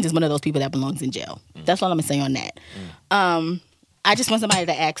Tory Lanez is one of those people that belongs in jail. That's all I'm going to say on that. I just want somebody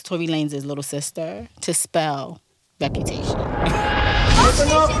to ask Tory Lanez's little sister to spell reputation. Wait,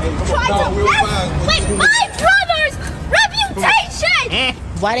 my brother's reputation!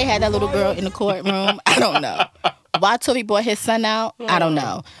 Why they had that little girl in the courtroom, I don't know. Why Tory brought his son out, I don't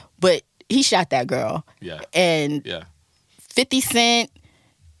know. But he shot that girl. Yeah. And 50 Cent,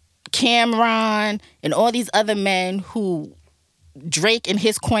 Cameron, and all these other men who Drake and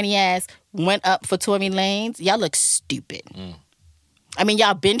his corny ass went up for Tory Lanez, y'all look stupid. I mean,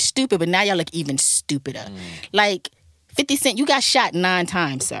 y'all been stupid, but now y'all look even stupider. Like, 50 Cent, you got shot 9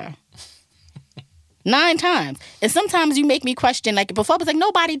 times, sir. 9 times. And sometimes you make me question, like, before I was like,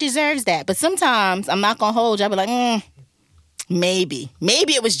 nobody deserves that. But sometimes, I'm not going to hold you. I'll be like, maybe.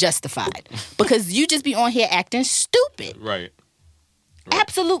 Maybe it was justified. Because you just be on here acting stupid. Right.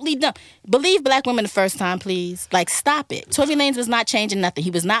 Absolutely dumb. Believe black women the first time, please. Like, stop it. Tory Lanez was not changing nothing. He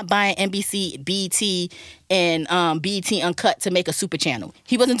was not buying NBC, BET, and BET Uncut to make a super channel.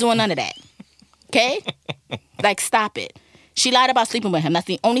 He wasn't doing none of that. Okay? Like, stop it. She lied about sleeping with him. That's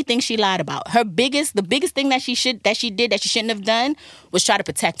the only thing she lied about. The biggest thing that she did that she shouldn't have done was try to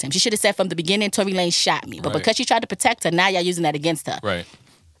protect him. She should have said from the beginning, Tory Lanez shot me. But because she tried to protect her, now y'all using that against her. Right.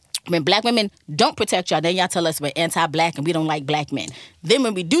 When black women don't protect y'all, then y'all tell us we're anti-black and we don't like black men. Then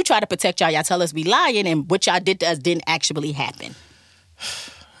when we do try to protect y'all us we lying and what y'all did to us didn't actually happen.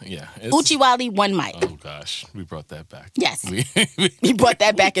 Yeah. Uchiwali, one mic. Oh, gosh. We brought that back. Yes. We brought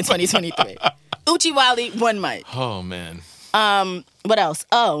that back in 2023. Uchiwali, one mic. Oh, man. What else?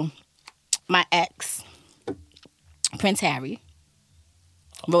 Oh, my ex, Prince Harry,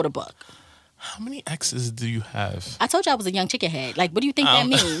 wrote a book. How many exes do you have? I told you I was a young chickenhead. Like, what do you think that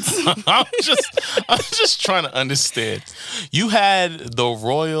means? I'm just trying to understand. You had the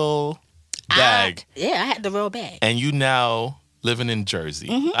royal bag. I had the royal bag. And you now living in Jersey.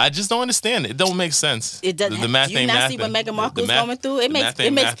 Mm-hmm. I just don't understand it. It don't make sense. It doesn't. The math do you ain't not mathing. see what Meghan Markle's going through? It makes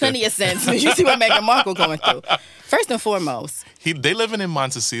math plenty of sense when you see what Meghan Markle going through. First and foremost. They living in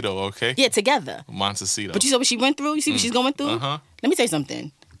Montecito, okay? Yeah, together. Montecito. But you saw what she went through? You see what she's going through? Uh-huh. Let me tell you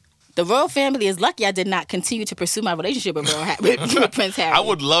something. The royal family is lucky I did not continue to pursue my relationship with with Prince Harry. I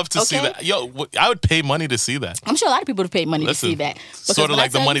would love to see that. Yo, I would pay money to see that. I'm sure a lot of people would pay money to see that. Sort of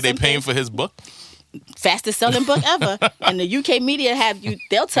like the money they paying for his book. Fastest selling book ever. And the UK media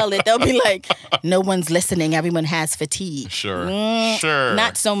they'll tell it. They'll be like, no one's listening. Everyone has fatigue. Sure.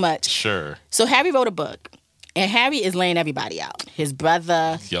 Not so much. Sure. So Harry wrote a book. And Harry is laying everybody out. His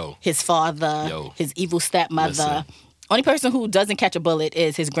brother, his father, his evil stepmother. Listen. Only person who doesn't catch a bullet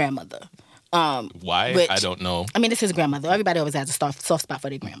is his grandmother. Why? I don't know. I mean, it's his grandmother. Everybody always has a soft spot for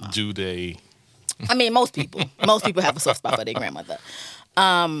their grandma. Do they? I mean, most people. Most people have a soft spot for their grandmother.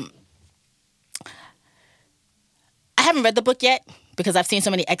 I haven't read the book yet because I've seen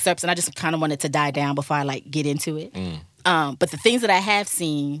so many excerpts and I just kind of wanted to die down before I get into it. But the things that I have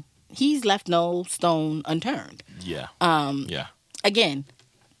seen, he's left no stone unturned. Yeah. Again,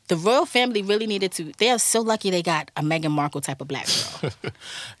 the royal family really needed to. They are so lucky they got a Meghan Markle type of black girl.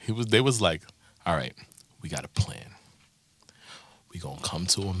 They was like, all right, we got a plan. We gonna come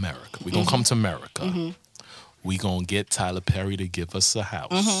to America. We gonna come to America. We gonna get Tyler Perry to give us a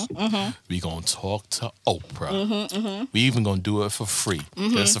house. We gonna talk to Oprah. We even gonna do it for free.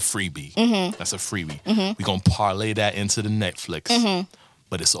 That's a freebie. That's a freebie. We gonna parlay that into the Netflix.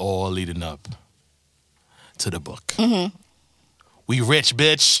 But it's all leading up to the book. We rich,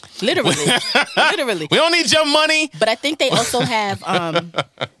 bitch. Literally. Literally. We don't need your money. But I think they also have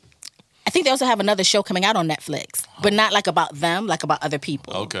another show coming out on Netflix, but not like about them, like about other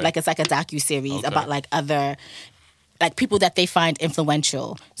people. Okay. Like it's like a docuseries about like other, like people that they find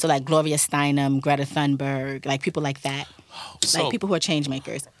influential. So like Gloria Steinem, Greta Thunberg, like people like that. So, like people who are change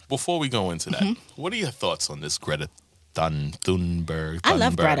makers. Before we go into that, what are your thoughts on this Greta Thunberg? I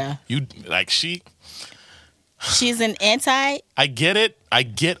love Greta. You like She's an anti. I get it. I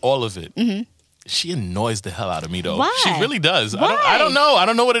get all of it. She annoys the hell out of me, though. Why? She really does. Why? I don't know. I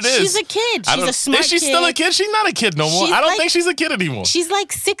don't know what it is. She's a kid. She's a smart kid. Is she still a kid? She's not a kid no more. I don't think she's a kid anymore. She's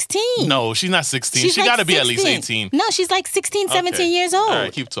like 16. No, she's not 16. She like got to be at 16. least 18. No, she's like 16, 17 years old. All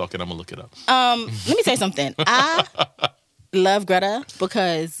right, keep talking. I'm going to look it up. Let me tell you something. I love Greta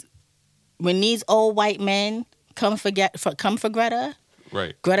because when these old white men come for Greta,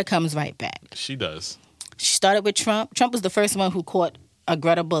 right. Greta comes right back. She does. She started with Trump. Trump was the first one who caught a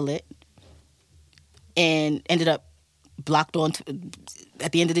Greta bullet and ended up blocked on.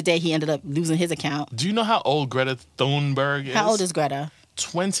 At the end of the day, he ended up losing his account. Do you know how old Greta Thunberg is? How old is Greta?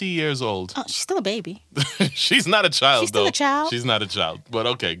 20 years old. Oh, she's still a baby. She's not a child, She's still though. a child. She's not a child. But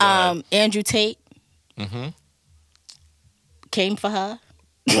okay, go ahead. Andrew Tate came for her,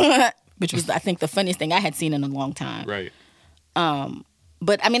 which was, I think, the funniest thing I had seen in a long time. Right.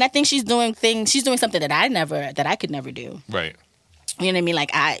 But I mean, I think she's doing something that I could never do. Right. You know what I mean?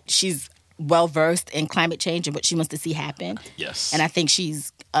 Like she's well versed in climate change and what she wants to see happen. Yes. And I think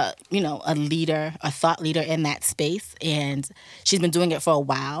she's a leader, a thought leader in that space, and she's been doing it for a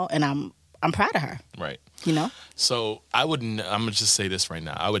while, and I'm proud of her. Right. You know? So I'm gonna just say this right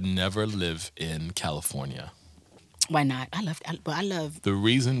now. I would never live in California. Why not? I love the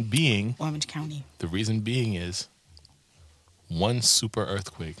reason being Orange County. The reason being is one super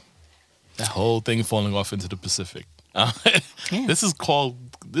earthquake. That whole thing falling off into the Pacific. This is called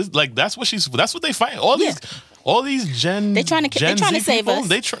that's what they fight. All these Gen they're trying to save us.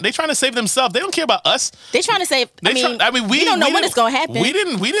 They trying to save themselves. They don't care about us. They're trying to save. We don't know when it's gonna happen. We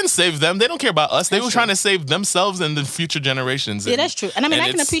didn't save them. They don't care about us. They were trying to save themselves and the future generations. Yeah, that's true. And I mean, I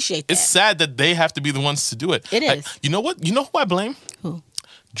can appreciate that. It's sad that they have to be the ones to do it. It is. You know what? You know who I blame? Who?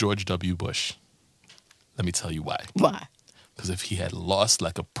 George W. Bush. Let me tell you why. Why? Because if he had lost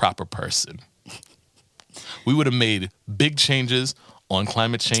like a proper person, we would have made big changes on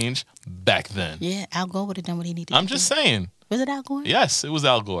climate change back then. Yeah, Al Gore would have done what he needed to do. I'm just saying. Was it Al Gore? Yes, it was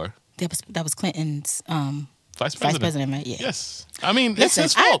Al Gore. That was Clinton's vice president, right? Yeah. Yes. I mean, listen,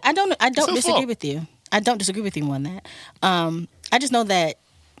 it's his fault. I don't disagree with you. I don't disagree with you on that. I just know that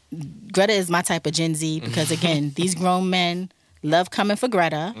Greta is my type of Gen Z because, again, these grown men love coming for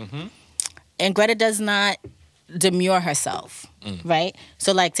Greta. And Greta does not demure herself, right?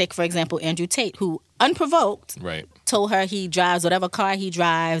 So, like, take, for example, Andrew Tate, who, unprovoked, told her he drives whatever car he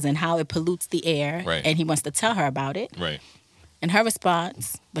drives and how it pollutes the air, and he wants to tell her about it. Right. And her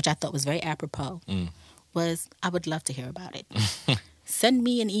response, which I thought was very apropos, was, I would love to hear about it. Send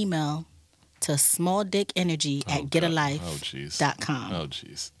me an email to smalldickenergy@getalife.com. Oh,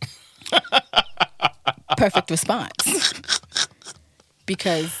 jeez. Perfect response.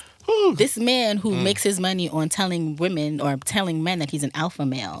 Because this man who makes his money on telling women or telling men that he's an alpha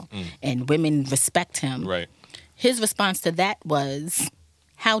male and women respect him, right? His response to that was,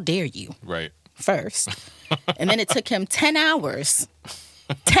 how dare you? Right. First. And then it took him 10 hours.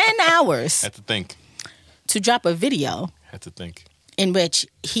 10 hours. Had to think. To drop a video. Had to think. In which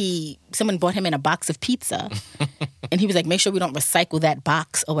someone brought him in a box of pizza. And he was like, make sure we don't recycle that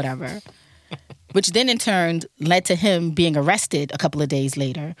box or whatever. Which then in turn led to him being arrested a couple of days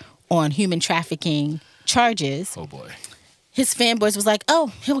later on human trafficking charges. Oh, boy. His fanboys was like,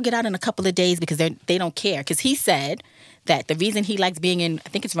 oh, he'll get out in a couple of days because they don't care. Because he said that the reason he likes being in, I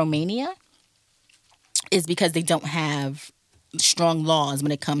think it's Romania, is because they don't have strong laws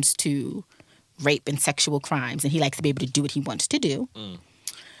when it comes to rape and sexual crimes. And he likes to be able to do what he wants to do.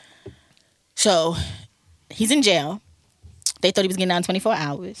 So he's in jail. They thought he was getting out in 24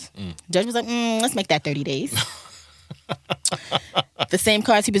 hours. Judge was like, let's make that 30 days. The same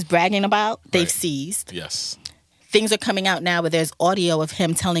cars he was bragging about, they've seized. Yes. Things are coming out now where there's audio of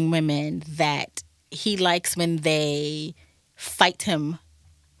him telling women that he likes when they fight him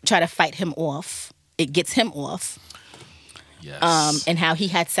try to fight him off. It gets him off. Yes. And how he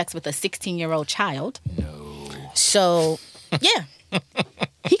had sex with a 16-year-old child. No. So, yeah.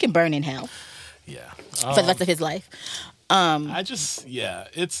 He can burn in hell. Yeah. For the rest of his life.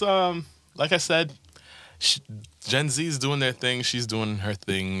 It's like I said, Gen Z's doing their thing. She's doing her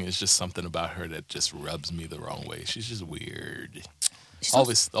thing. It's just something about her that just rubs me the wrong way. She's just weird.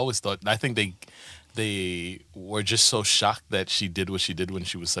 Always thought. I think they were just so shocked that she did what she did when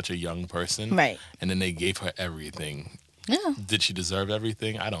she was such a young person. Right. And then they gave her everything. Yeah. Did she deserve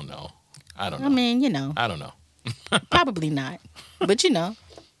everything? I don't know. I mean, I don't know. Probably not. But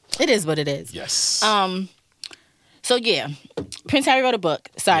it is what it is. Yes. So yeah, Prince Harry wrote a book.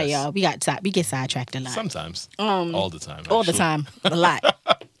 Sorry, y'all. We get sidetracked a lot. Sometimes. All the time. All the time. A lot.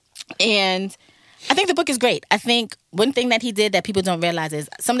 And I think the book is great. I think one thing that he did that people don't realize is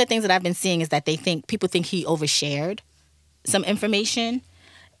some of the things that I've been seeing is that people think he overshared some information.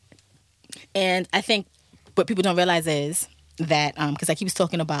 And I think what people don't realize is that, because like he was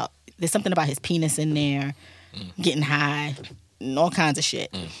talking about, there's something about his penis in there, getting high, and all kinds of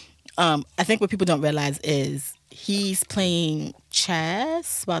shit. I think what people don't realize is he's playing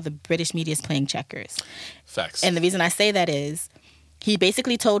chess while the British media is playing checkers. Facts. And the reason I say that is he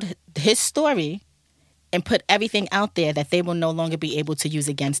basically told his story and put everything out there that they will no longer be able to use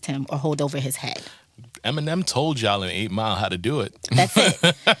against him or hold over his head. Eminem told y'all in 8 Mile how to do it. That's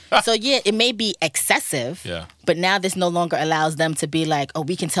it. So yeah, it may be excessive, but now this no longer allows them to be like, oh,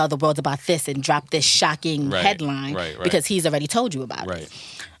 we can tell the world about this and drop this shocking headline because he's already told you about it.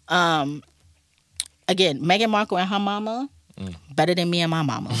 Again, Meghan Markle and her mama, better than me and my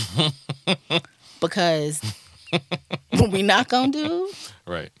mama. Because what we not going to do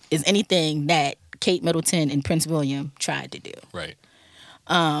is anything that Kate Middleton and Prince William tried to do. Right.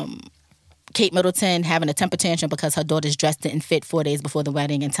 Kate Middleton having a temper tantrum because her daughter's dress didn't fit 4 days before the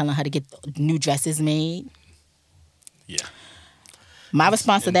wedding and telling her to get new dresses made. Yeah. My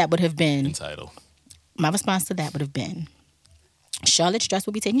response to that would have been... Entitled. My response to that would have been, Charlotte's dress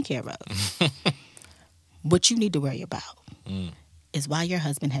will be taken care of. What you need to worry about is why your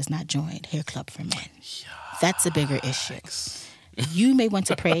husband has not joined Hair Club for Men. That's a bigger issue. You may want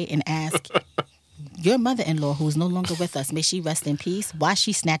to pray and ask your mother-in-law, who's no longer with us, may she rest in peace, why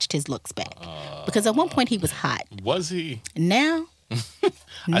she snatched his looks back. Because at one point he was hot. Was he? Now...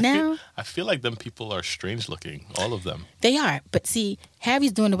 I feel like them people are strange looking, all of them. They are. But see,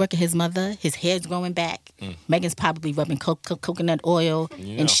 Harry's doing the work of his mother. His hair's growing back. Meghan's probably rubbing coconut oil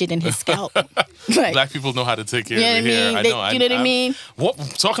and shit in his scalp. Like, Black people know how to take care of their hair. I know. You know what I mean?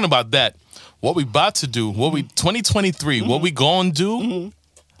 Talking about that, what we about to do, 2023, what we gonna do,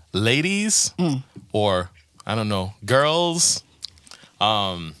 ladies, or, I don't know, girls,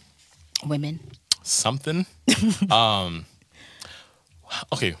 women, something.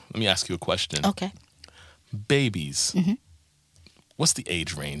 Okay, let me ask you a question. Okay. Babies. What's the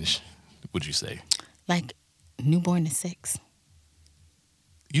age range, would you say? Like newborn to 6.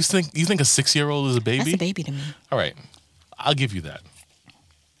 You think a 6-year-old is a baby? That's a baby to me. All right. I'll give you that.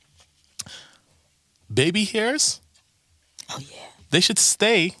 Baby hairs? Oh yeah. They should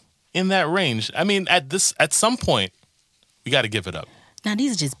stay in that range. I mean, at some point, we got to give it up. Now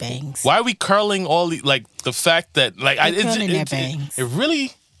these are just bangs. Why are we curling all the the fact that their bangs? It really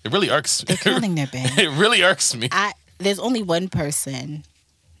irks me. They're curling their bangs. It really irks me. There's only one person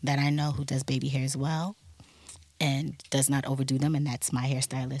that I know who does baby hairs well and does not overdo them, and that's my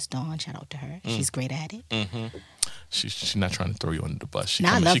hairstylist Dawn. Shout out to her. She's great at it. She's not trying to throw you under the bus. She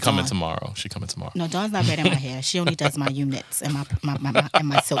coming tomorrow. She coming tomorrow. No, Dawn's not great at my hair. She only does my units and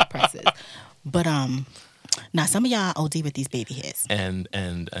my silk presses. But now some of y'all OD with these baby hairs. And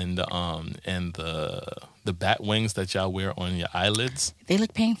the bat wings that y'all wear on your eyelids. They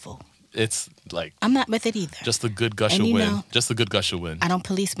look painful. It's like I'm not with it either. Just a good gush of wind. Just a good gush of wind. I don't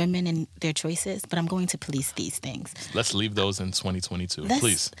police women and their choices, but I'm going to police these things. Let's leave those in 2022,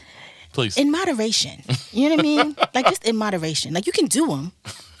 please. In moderation. You know what I mean? Like just in moderation. Like you can do them,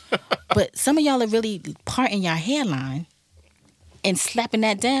 but some of y'all are really parting your hairline and slapping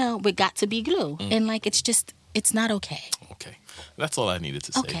that down with got to be glue, and like it's not okay. Okay, that's all I needed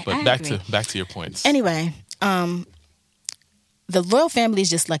to say. Okay, but back to your points. Anyway, the royal family is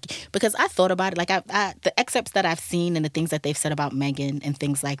just lucky because I thought about it. Like I the excerpts that I've seen and the things that they've said about Meghan and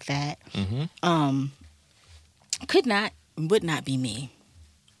things like that, would not be me.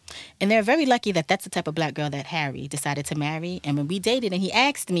 And they're very lucky that that's the type of Black girl that Harry decided to marry. And when we dated, and he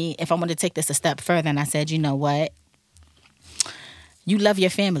asked me if I wanted to take this a step further, and I said, you know what? You love your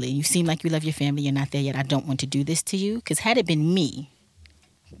family. You seem like you love your family. You're not there yet. I don't want to do this to you. Because had it been me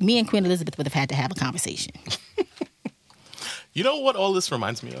and Queen Elizabeth would have had to have a conversation. You know what all this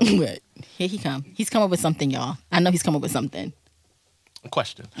reminds me of? What? Here he come. He's come up with something, y'all. I know he's come up with something. A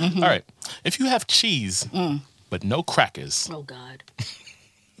question. All right. If you have cheese, but no crackers. Oh, God.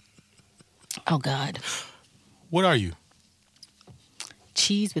 Oh, God. What are you?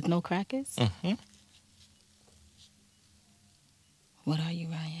 Cheese with no crackers? Mm-hmm. What are you,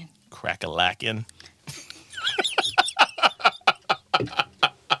 Ryan? Crack-a-lackin'.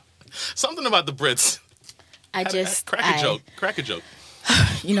 Something about the Brits. Crack a joke.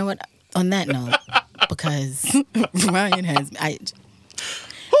 You know what? On that note, because Ryan has...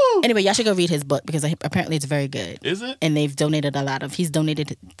 Anyway, y'all should go read his book because apparently it's very good. Is it? And they've donated he's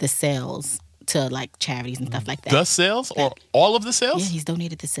donated the sales to like charities and stuff like that. The sales or all of the sales? Yeah, he's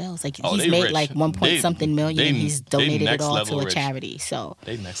donated the sales. Like Oh, he's they made rich. like 1 point something million and he's donated it all to a rich. charity. So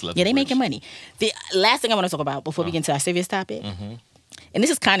They next level. yeah, they rich. making money. The last thing I want to talk about before we get into our serious topic, and this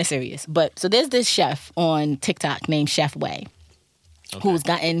is kind of serious, but so there's this chef on TikTok named Chef Way. Who's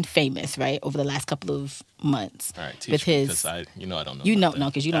gotten famous, right, over the last couple of months. All right, teach with me, his, because I don't know. You don't know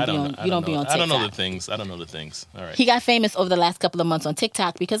because you don't be on TikTok. I don't know the things. I don't know the things. All right. He got famous over the last couple of months on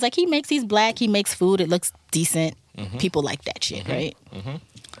TikTok because like he's black, he makes food, it looks decent. People like that shit, right?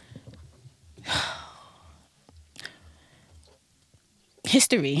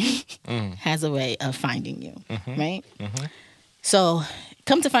 History has a way of finding you, right? So,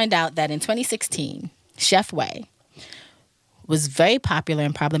 come to find out that in 2016, Chef Way was very popular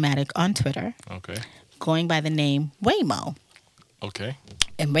and problematic on Twitter. Okay. Going by the name Waymo. Okay.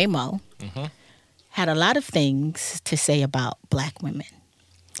 And Waymo had a lot of things to say about black women.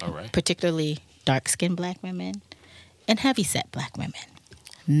 All right. Particularly dark-skinned black women and heavy-set black women.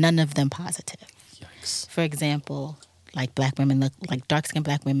 None of them positive. Yikes. For example, like dark-skinned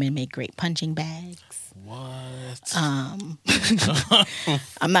black women make great punching bags. What?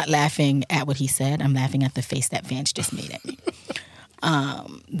 I'm not laughing at what he said. I'm laughing at the face that Vance just made at me.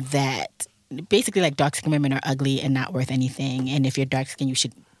 That basically like dark-skinned women are ugly and not worth anything. And if you're dark-skinned,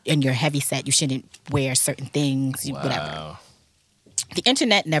 and you're heavy-set, you shouldn't wear certain things, whatever. The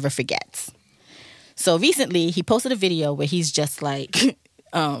internet never forgets. So recently, he posted a video where he's just like,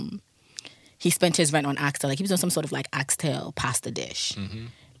 he spent his rent on oxtail. Like he was on some sort of like oxtail pasta dish.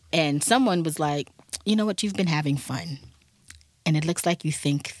 And someone was like, you know what, you've been having fun. And it looks like you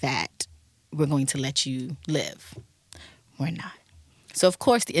think that we're going to let you live. We're not. So, of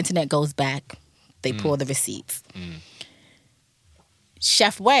course, the internet goes back. They pull the receipts.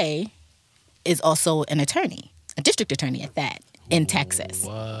 Chef Way is also an attorney, a district attorney at that, in Texas.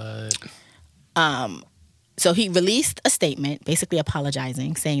 What? So he released a statement basically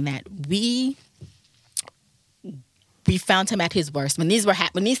apologizing, saying that we found him at his worst. When these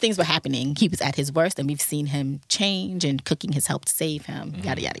things were happening, he was at his worst, and we've seen him change, and cooking has helped save him,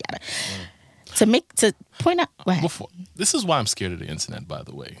 yada, yada, yada. To point out... Go ahead. This is why I'm scared of the internet, by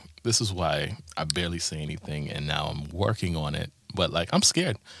the way. This is why I barely say anything, and now I'm working on it. But, like, I'm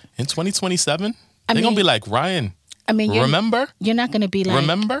scared. In 2027, they're going to be like, Ryan... remember? You're not going to be like...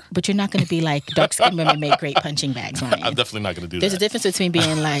 Remember? But you're not going to be like, dark-skinned women make great punching bags, Ryan. I'm definitely not going to do There's that. a difference between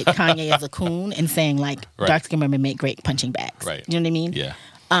being like Kanye as a coon and saying like, dark-skinned women make great punching bags. Right. You know what I mean? Yeah.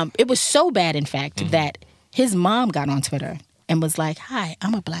 It was so bad, in fact, that his mom got on Twitter and was like, hi,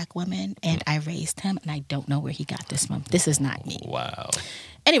 I'm a black woman, and I raised him, and I don't know where he got this from. This is not me. Wow.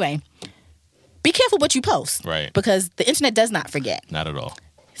 Anyway, be careful what you post. Right. Because the internet does not forget. Not at all.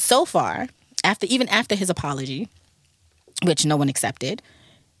 So far, even after his apology, which no one accepted,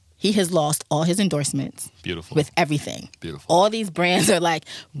 he has lost all his endorsements. Beautiful. With everything. Beautiful. All these brands are like,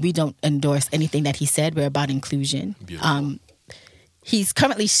 we don't endorse anything that he said. We're about inclusion. Beautiful. He's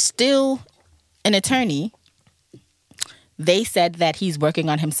currently still an attorney. They said that he's working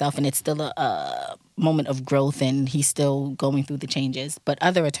on himself and it's still a moment of growth and he's still going through the changes. But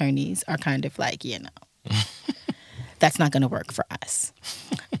other attorneys are kind of like, that's not going to work for us.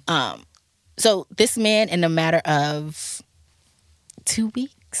 So this man, in a matter of 2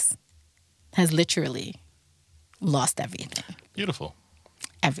 weeks, has literally lost everything. Beautiful.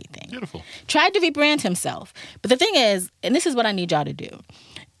 Everything. Beautiful. Tried to rebrand himself. But the thing is, and this is what I need y'all to do.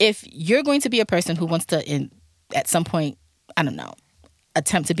 If you're going to be a person who wants to, at some point, I don't know,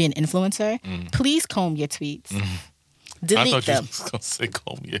 attempt to be an influencer, please comb your tweets. Delete I thought them. you was going to say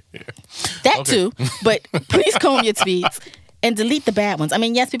comb your hair. That too. But please comb your tweets. And delete the bad ones. I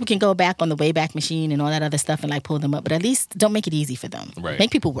mean, yes, people can go back on the Wayback Machine and all that other stuff and like pull them up, but at least don't make it easy for them. Right. Make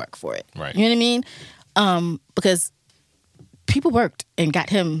people work for it. Right. You know what I mean? Because people worked and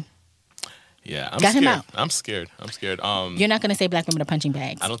got him. Yeah, I'm got scared. him out. I'm scared. You're not going to say black women are punching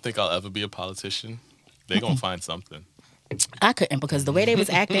bags. I don't think I'll ever be a politician. They're going to find something. I couldn't because the way they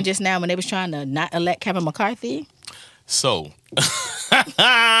was acting just now when they was trying to not elect Kevin McCarthy. So,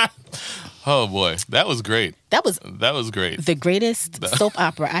 oh boy, that was great. That was great. The greatest soap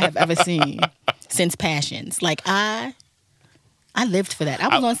opera I have ever seen since Passions. Like I lived for that.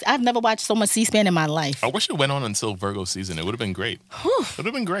 I've never watched so much C-SPAN in my life. I wish it went on until Virgo season. It would have been great. It would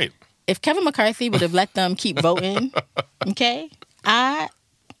have been great. If Kevin McCarthy would have let them keep voting, okay?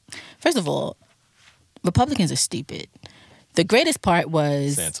 First of all, Republicans are stupid. The greatest part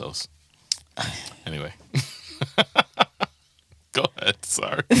was Santos. Anyway. Go ahead,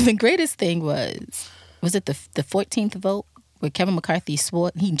 sorry. The greatest thing was it the 14th vote where Kevin McCarthy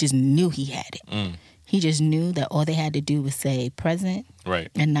swore? He just knew he had it. He just knew that all they had to do was say present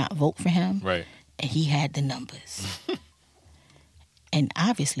and not vote for him. Right. And he had the numbers. And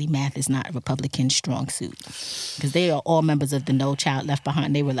obviously math is not a Republican strong suit because they are all members of the No Child Left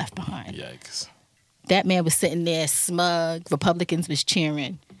Behind. They were left behind. Yikes. That man was sitting there smug. Republicans was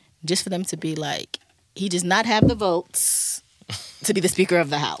cheering just for them to be like, he does not have the votes to be the Speaker of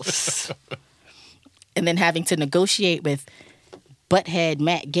the House. And then having to negotiate with butthead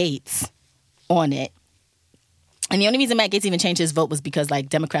Matt Gaetz on it. And the only reason Matt Gaetz even changed his vote was because like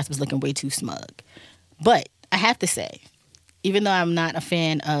Democrats was looking way too smug. But I have to say, even though I'm not a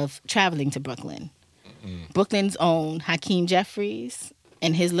fan of traveling to Brooklyn, Brooklyn's own Hakeem Jeffries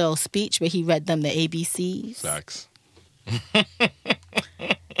and his little speech where he read them the ABCs. Facts. Let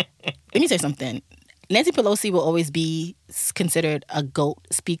me say something. Nancy Pelosi will always be considered a GOAT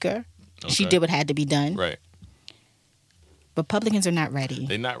speaker. Okay. She did what had to be done. Right. Republicans are not ready.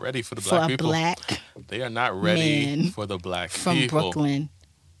 They're not ready for the black people. For a black They are not ready for the black from people. From Brooklyn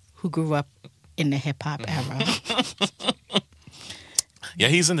who grew up in the hip-hop era. Yeah,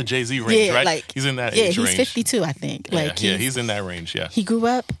 he's in the Jay-Z range, right? Like, he's in that age range. Yeah, he's 52, I think. He's in that range, yeah. He grew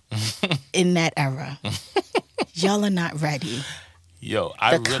up in that era. Y'all are not ready. Yo,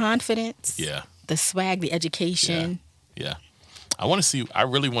 confidence, the swag, the education. Yeah. I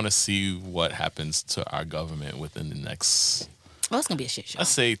really want to see what happens to our government within the next... Well, it's going to be a shit show. Let's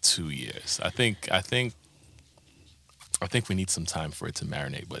say 2 years. I think we need some time for it to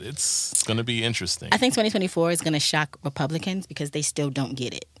marinate, but it's going to be interesting. I think 2024 is going to shock Republicans because they still don't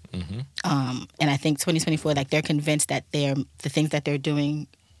get it. Mm-hmm. And I think 2024, like they're convinced that the things that they're doing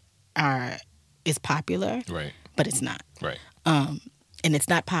is popular, right? But it's not, right? And it's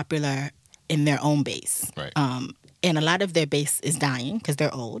not popular in their own base, right? And a lot of their base is dying because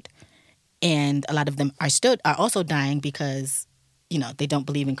they're old, and a lot of them are also dying because they don't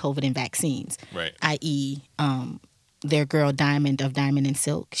believe in COVID and vaccines, right? I.e. Their girl Diamond of Diamond and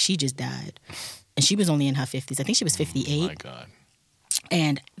Silk, she just died. And she was only in her 50s. I think she was 58. Oh, my God.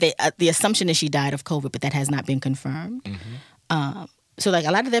 And the assumption is she died of COVID, but that has not been confirmed. Mm-hmm. So, like,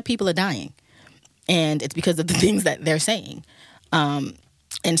 a lot of their people are dying. And it's because of the things that they're saying.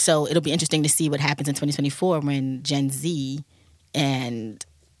 And so it'll be interesting to see what happens in 2024 when Gen Z and,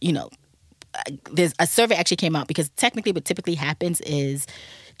 there's a survey actually came out because technically what typically happens is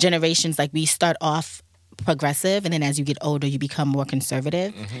generations, like we start off progressive, and then as you get older, you become more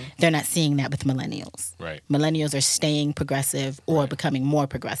conservative. Mm-hmm. They're not seeing that with millennials. Right. Millennials are staying progressive or becoming more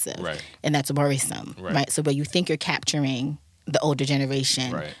progressive. Right. And that's worrisome. Right. So where you think you're capturing the older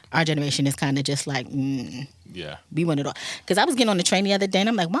generation, our generation is kind of just like, we want it all. Because I was getting on the train the other day, and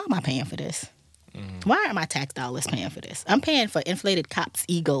I'm like, why am I paying for this? Mm-hmm. Why are my tax dollars paying for this? I'm paying for inflated cops'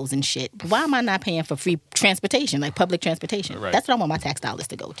 egos and shit. But why am I not paying for free transportation, like public transportation? Right. That's what I want my tax dollars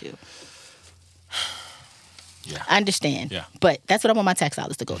to go to. Yeah. I understand. Yeah. But that's what I want my tax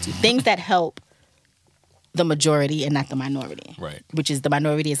dollars to go to. Things that help the majority and not the minority. Right. Which is the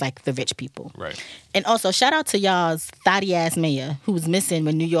minority is like the rich people. Right. And also, shout out to y'all's thotty-ass mayor who was missing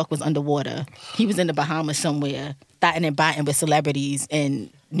when New York was underwater. He was in the Bahamas somewhere, thotting and biting with celebrities, and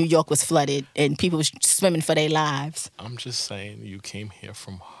New York was flooded, and people was swimming for their lives. I'm just saying, you came here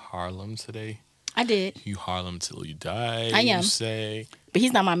from Harlem today. I did. You Harlem till you die, I am. you say. But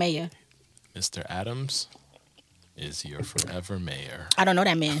he's not my mayor. Mr. Adams is your forever mayor. I don't know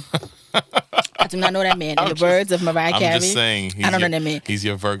that man. I do not know that man. In the words of Mariah Carey, I'm just saying, I don't know that man. He's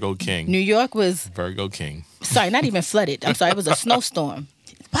your Virgo king. New York was... Virgo king. Sorry, not even flooded. I'm sorry, it was a snowstorm.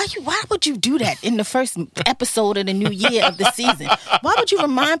 Why would you do that in the first episode of the new year of the season? Why would you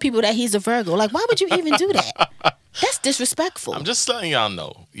remind people that he's a Virgo? Like, why would you even do that? That's disrespectful. I'm just letting y'all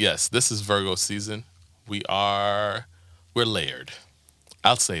know. Yes, this is Virgo season. We're layered.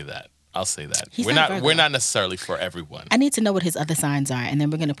 I'll say that. We're not necessarily for everyone. I need to know what his other signs are, and then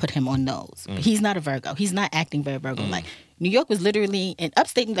we're going to put him on those. He's not a Virgo. He's not acting very Virgo. Like, New York was literally in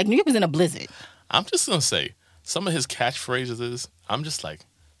upstate, like New York was in a blizzard. I'm just going to say, some of his catchphrases, I'm just like,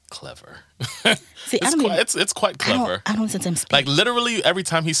 clever. See, it's quite clever. I don't listen to him speak. Like, literally, every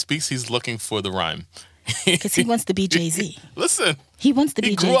time he speaks, he's looking for the rhyme. Because he wants to be Jay-Z. Listen. He wants to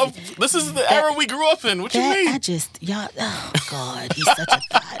be Jay-Z. This is the era we grew up in. What you mean? Oh, God. He's such a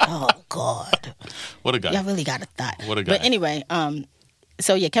thought. Oh, God. What a guy. Y'all really got a thought. What a guy. But anyway,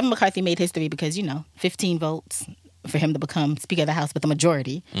 so yeah, Kevin McCarthy made history because, 15 votes for him to become Speaker of the House with the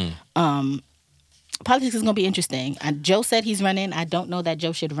majority. Politics is going to be interesting. Joe said he's running. I don't know that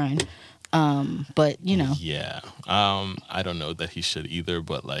Joe should run. But, Yeah. I don't know that he should either,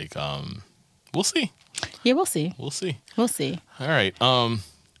 but we'll see. Yeah, we'll see. We'll see. We'll see. All right.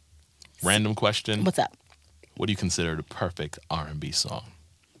 Random question. What's up? What do you consider the perfect R&B song?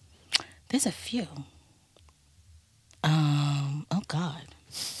 There's a few. Oh, God.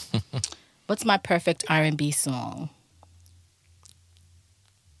 What's my perfect R&B song?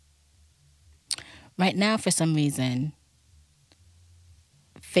 Right now, for some reason,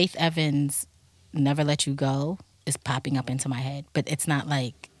 Faith Evans' Never Let You Go is popping up into my head, but it's not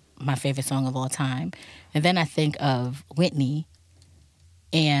like my favorite song of all time. And then I think of Whitney,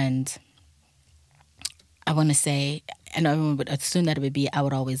 and I want to say, and everyone would assume that it would be I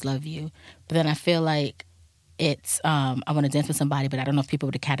Would Always Love You. But then I feel like it's I Want to Dance with Somebody, but I don't know if people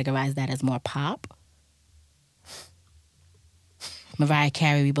would categorize that as more pop. Mariah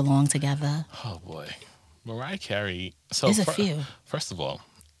Carey, We Belong Together. Oh, boy. Mariah Carey. So There's a few. First of all,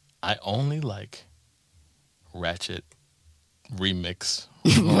 I only like Ratchet remix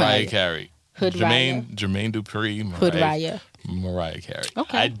Mariah Carey. Hood Raya. Jermaine Dupri, Hood Raya. Mariah Carey.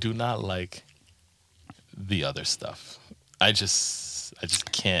 Okay. I do not like the other stuff. I just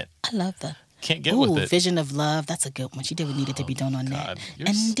can't. I love the. Can't get with it. Vision of Love. That's a good one. She did what needed to be done on that. You're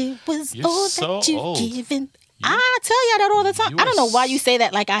And it was all so that you old. given. I tell y'all that all the time. I don't know why you say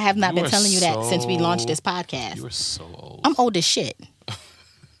that like I have not been telling you that since we launched this podcast. You are so old. I'm old as shit.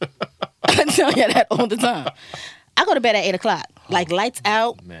 I tell you that all the time. I go to bed at 8 o'clock. Like lights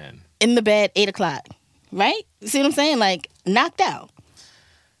out, Man. in the bed, 8 o'clock. Right? See what I'm saying? Like knocked out.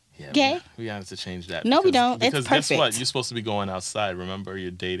 Yeah, Okay. we have to change that. No, we don't. It's Because guess what? perfect. You're supposed to be going outside. Remember,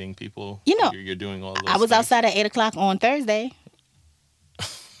 you're dating people. You know, you're doing all those I was things. outside at 8 o'clock on Thursday.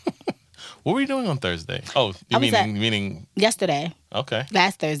 What were you doing on Thursday? Oh, I was meaning Yesterday. okay.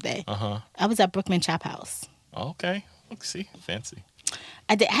 Last Thursday. Uh-huh. I was at Brookman Chop House. Okay. See, fancy.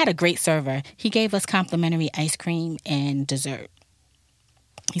 I had a great server. He gave us complimentary ice cream and dessert.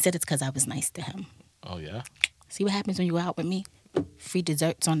 He said it's because I was nice to him. Oh yeah. See what happens when you go out with me? Free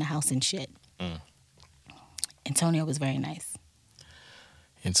desserts on the house and shit. Antonio was very nice.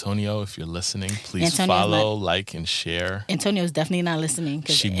 Antonio, if you're listening, please Antonio's follow, like, and share. Antonio's definitely not listening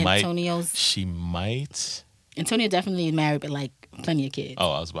because She Antonio's might. Antonio definitely married, but like plenty of kids.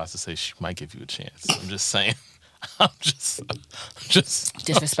 Oh, I was about to say she might give you a chance. I'm just saying. I'm just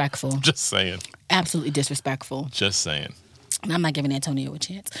Disrespectful. just saying. Absolutely disrespectful. Just saying. And I'm not giving Antonio a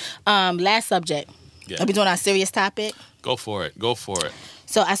chance. Last subject. Yeah. Are we doing our serious topic? Go for it. Go for it.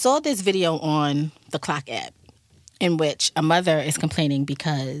 So I saw this video on the Clock app in which a mother is complaining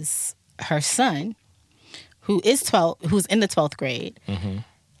because her son, who's in the 12th grade,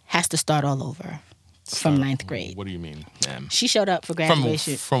 has to start all over from 9th grade. What do you mean, ma'am? She showed up for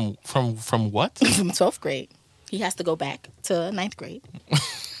graduation From what? from 12th grade. He has to go back to 9th grade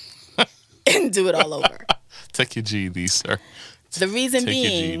and do it all over. Take your GED, sir. The reason Take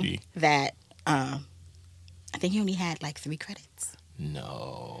your being GED. that I think he only had like 3 credits.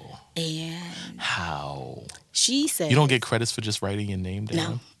 No. And How? she said You don't get credits for just writing your name down?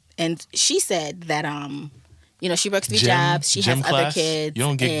 no. And she said that she works 3 jobs. She has class? other kids. You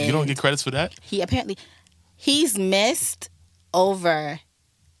don't get credits for that? He's missed over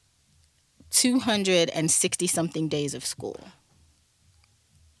 260 something days of school.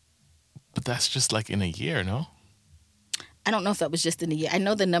 But that's just like in a year, no? I don't know if that was just in a year. I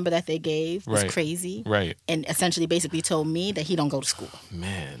know the number that they gave was Right. crazy. Right. And essentially basically told me that he don't go to school.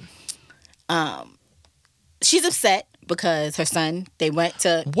 Man. She's upset because her son, they went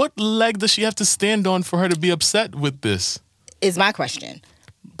to, What leg does she have to stand on for her to be upset with this? is my question.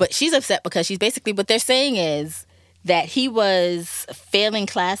 But she's upset because she's basically, what they're saying is that he was failing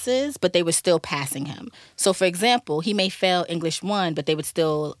classes, but they were still passing him. So for example, he may fail English 1, but they would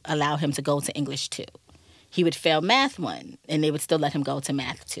still allow him to go to English 2. He would fail Math 1, and they would still let him go to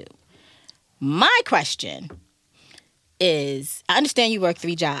Math 2. My question is, I understand you work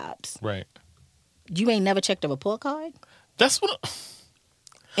 3 jobs. Right. You ain't never checked a report card? That's what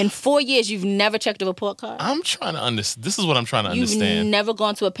In 4 years, you've never checked a report card? I'm trying to understand. This is what I'm trying to You've understand. never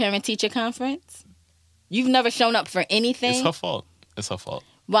gone to a parent-teacher conference? You've never shown up for anything? It's her fault. It's her fault.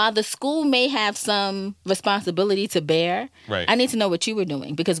 While the school may have some responsibility to bear, Right. I need to know what you were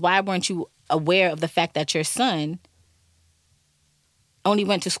doing. Because why weren't you aware of the fact that your son only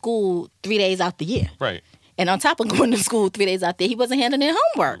went to school 3 days out the year. Right. And on top of going to school 3 days out there, he wasn't handling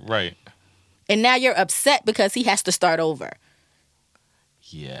homework. Right. And now you're upset because he has to start over.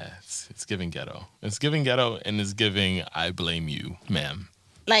 Yeah, it's giving ghetto. It's giving ghetto, and it's giving I blame you, ma'am.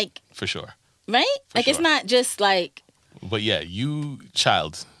 Like. For sure. Right? For like, sure. It's not just like. But yeah, you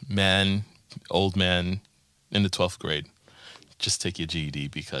child, man, old man in the 12th grade, just take your GED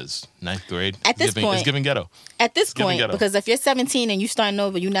because 9th grade at this point, is giving ghetto. At this point, because if you're 17 and you starting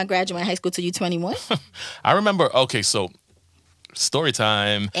over, you're not graduating high school till you're 21. I remember, okay, so story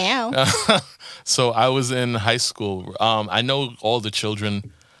time. Ow. So I was in high school. I know all the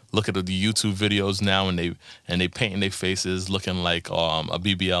children look at the YouTube videos now and they paint in their faces looking like a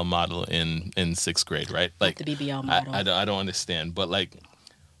BBL model in 6th grade, right? Like the BBL model. I don't understand. But like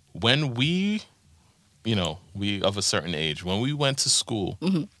when we of a certain age, when we went to school,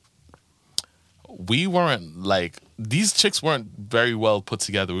 we weren't like, these chicks weren't very well put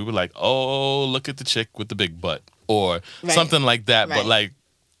together. We were like, oh, look at the chick with the big butt or something like that. Right. But like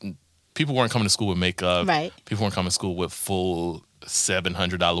people weren't coming to school with makeup. Right. People weren't coming to school with full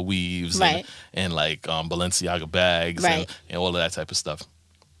 $700 weaves and like Balenciaga bags and all of that type of stuff.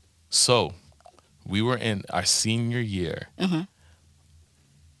 So we were in our senior year.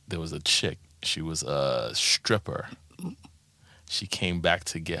 There was a chick. She was a stripper. She came back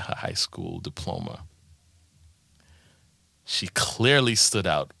to get her high school diploma. She clearly stood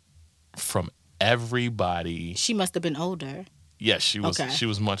out from everybody. She must have been older. Yes, she was. Okay. She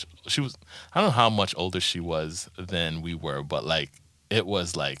was. I don't know how much older she was than we were, but like it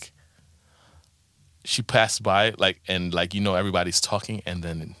was like she passed by, like, and like everybody's talking, and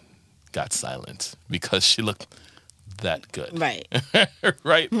then got silent because she looked that good. Right.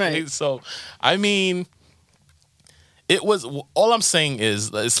 Right. So, I mean, it was. All I'm saying is,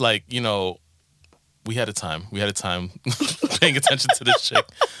 it's like we had a time. We had a time paying attention to this chick.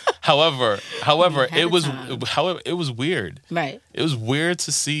 However, it was weird. Right. It was weird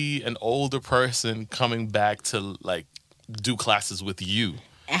to see an older person coming back to like do classes with you.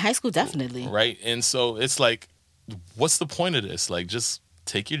 At high school, definitely. Right. And so it's like, what's the point of this? Like, just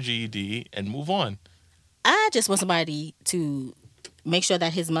take your GED and move on. I just want somebody to make sure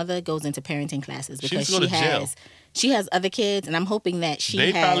that his mother goes into parenting classes because she has other kids, and I'm hoping that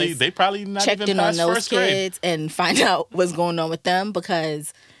they probably not checked even in on those first grade. kids and find out what's going on with them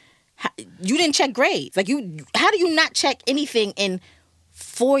because you didn't check grades. Like how do you not check anything in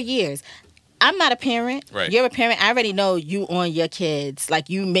 4 years? I'm not a parent. Right. You're a parent. I already know you on your kids. Like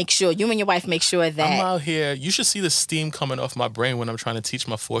you and your wife make sure that I'm out here. You should see the steam coming off my brain when I'm trying to teach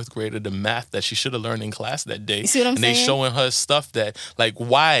my 4th grader the math that she should have learned in class that day. You see what I'm saying? And they showing her stuff that like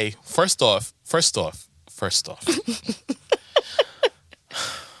why. First off.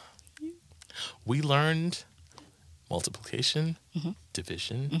 We learned multiplication,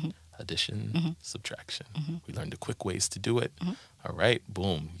 division, addition, subtraction. We learned the quick ways to do it. All right,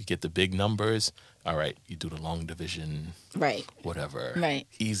 boom. You get the big numbers. All right, you do the long division. Right. Whatever. Right.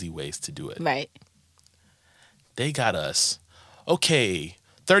 Easy ways to do it. Right. They got us. Okay,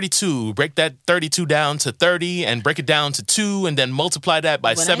 32. Break that 32 down to 30 and break it down to 2 and then multiply that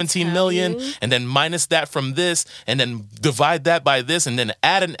by 17 million and then minus that from this and then divide that by this and then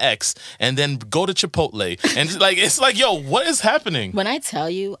add an X and then go to Chipotle. And it's like, yo, what is happening? When I tell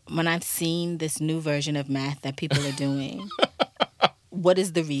you, when I've seen this new version of math that people are doing, what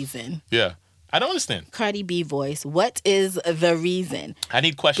is the reason? Yeah. I don't understand. Cardi B voice. What is the reason? I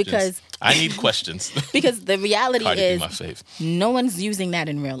need questions. I need questions. Because the reality Cardi is B, my fave. No one's using that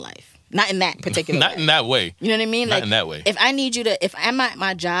in real life. Not in that particular way. Not in that way. You know what I mean? Not in that way. If I'm at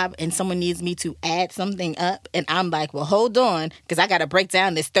my job and someone needs me to add something up and I'm like, well, hold on, because I got to break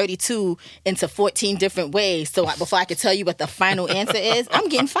down this 32 into 14 different ways before I can tell you what the final answer is, I'm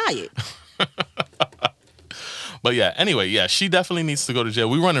getting fired. But yeah, anyway, yeah, she definitely needs to go to jail.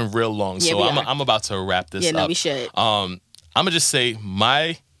 We're running real long, so I'm about to wrap this up. Yeah, no, we should. I'm going to just say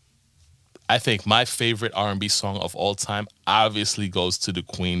I think my favorite R&B song of all time obviously goes to the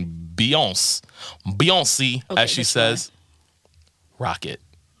queen, Beyonce, as she says, Rocket.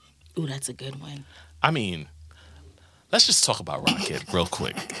 Ooh, that's a good one. I mean, let's just talk about Rocket real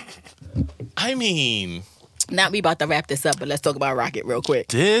quick. I mean... Now we about to wrap this up, but let's talk about Rocket real quick.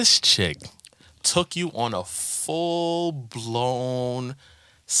 This chick took you on a full-blown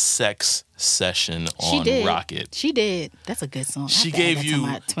sex session on Rocket. She did. That's a good song. She gave you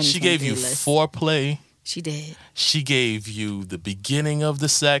foreplay. She did. She gave you the beginning of the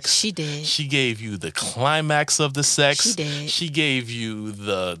sex. She did. She gave you the climax of the sex. She did. She gave you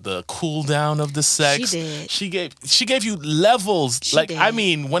the cool down of the sex. She did. She gave you levels. She did. I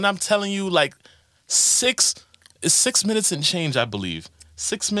mean, when I'm telling you 6 It's 6 minutes and change, I believe.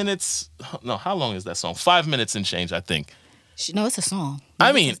 6 minutes. No, how long is that song? 5 minutes and change, I think. No, it's a song.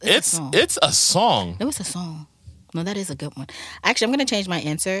 I mean, it's a song. No, it's a song. No, that is a good one. Actually, I'm going to change my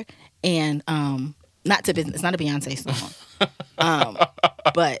answer, and it's not a Beyonce song.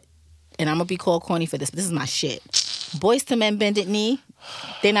 But, and I'm going to be called corny for this, but this is my shit. Boyz II Men, Bended Knee,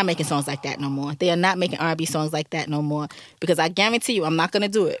 they're not making songs like that no more. They are not making R&B songs like that no more. Because I guarantee you, I'm not going to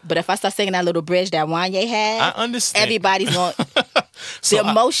do it. But if I start singing that little bridge that Wanye had, I understand. Everybody's going the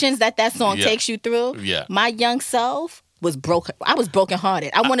emotions that song takes you through. Yeah. My young self was broken. I was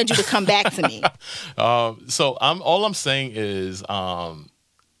brokenhearted. I wanted you to come back to me. So all I'm saying is Boyz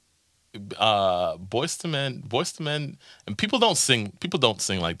II Men, and people don't sing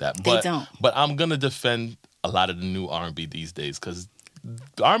like that. But, they don't. But I'm gonna defend a lot of the new R&B these days because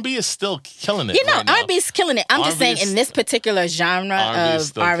R&B is still killing it. Right now. R&B is killing it. I'm just saying in this particular genre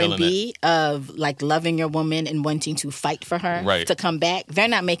of R&B, of like loving your woman and wanting to fight for her to come back, they're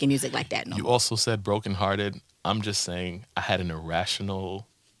not making music like that no more. You also said brokenhearted. I'm just saying I had an irrational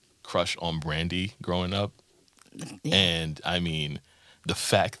crush on Brandy growing up. Yeah. And I mean, the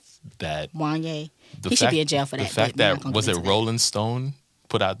fact that Wanye, he should be in jail for that. The fact that, was it Rolling Stone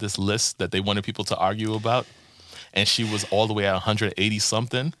put out this list that they wanted people to argue about, and she was all the way at 180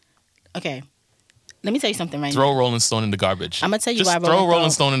 something. Okay, let me tell you something right now. Throw Rolling Stone in the garbage. I'm gonna tell you why. Throw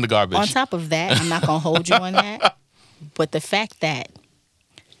Rolling Stone in the garbage. On top of that, I'm not gonna hold you on that, but the fact that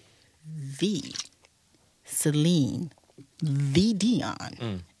Celine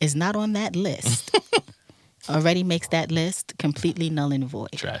Dion is not on that list already makes that list completely null and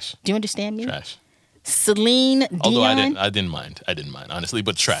void. Trash. Do you understand me? Trash. Celine Dion. Although I didn't mind, honestly,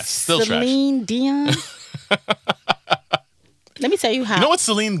 but trash. Still Celine trash. Dion. Let me tell you how. You know what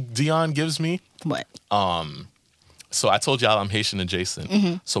Celine Dion gives me? What? So I told y'all I'm Haitian adjacent.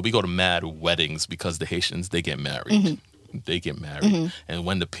 Mm-hmm. So we go to mad weddings because the Haitians, they get married. Mm-hmm. They get married. Mm-hmm. And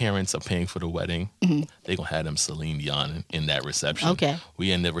when the parents are paying for the wedding, they going to have them Celine Dion in that reception. Okay.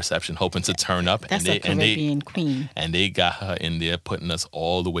 We in the reception hoping to turn up. That's a Caribbean queen. And they got her in there putting us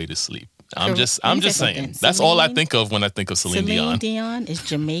all the way to sleep. I'm just saying. That's all I think of when I think of Celine Dion. Celine Dion is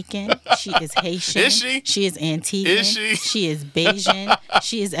Jamaican. She is Haitian. Is she? She is Antiguan. Is she? She is Bajan.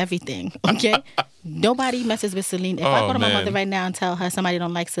 She is everything. Okay? Nobody messes with Celine. If I go to my mother right now and tell her somebody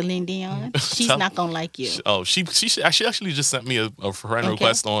don't like Celine Dion, she's not gonna like you. Oh, she actually just sent me a friend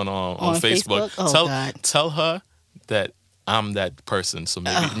request on Facebook. Oh, God. Tell her that I'm that person, so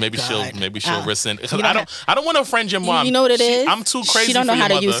maybe she'll rescind. Because I don't want to offend your mom. You know what it is? I'm too crazy. She don't know for how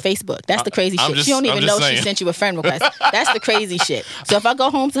your to use Facebook. That's the crazy shit. She don't even know she sent you a friend request. That's the crazy shit. So if I go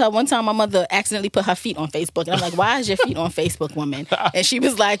home to her, one time my mother accidentally put her feet on Facebook, and I'm like, "Why is your feet on Facebook, woman?" And she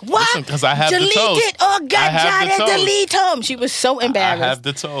was like, "What? Because I have delete the toes. It. Oh God, delete them." She was so embarrassed. I have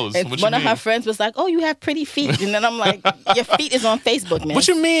the toes. And one of her friends was like, "Oh, you have pretty feet," and then I'm like, "Your feet is on Facebook, man." What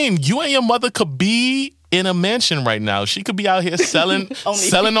you mean? You and your mother could be in a mansion right now. She could be out here selling on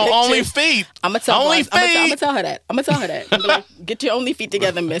Only Feet. I'm gonna tell her that. I'm gonna be like, get your Only Feet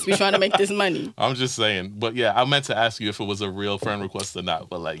together, miss. We're trying to make this money. I'm just saying. But yeah, I meant to ask you if it was a real friend request or not.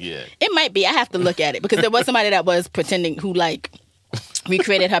 But like, yeah. It might be. I have to look at it because there was somebody that was pretending who like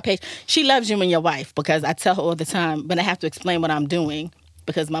recreated her page. She loves you and your wife because I tell her all the time, but I have to explain what I'm doing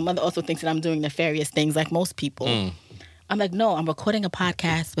because my mother also thinks that I'm doing nefarious things like most people. I'm like, no, I'm recording a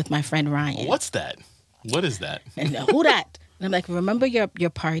podcast with my friend Ryan. What's that? What is that? And who that? And I'm like, remember your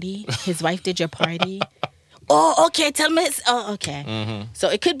party? His wife did your party. Oh, okay. Tell me. Oh, okay. Mm-hmm. So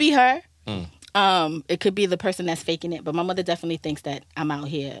it could be her. It could be the person that's faking it. But my mother definitely thinks that I'm out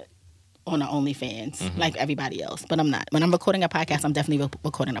here on her OnlyFans like everybody else. But I'm not. When I'm recording a podcast, I'm definitely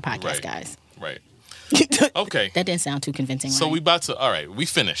recording a podcast, guys. Right. Okay. That didn't sound too convincing. So right? we about to. All right. We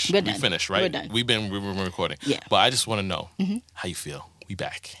finished. We're done. We finished. Right. We're done. We've been recording. Yeah. But I just want to know how you feel. We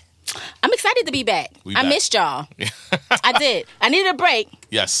back. I'm excited to be back. I missed y'all. I did. I needed a break.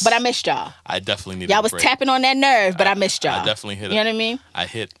 Yes. But I missed y'all. I definitely needed a break. Y'all was tapping on that nerve, but I missed y'all. I definitely hit it. You know what I mean? I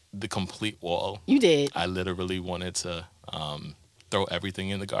hit the complete wall. You did. I literally wanted to throw everything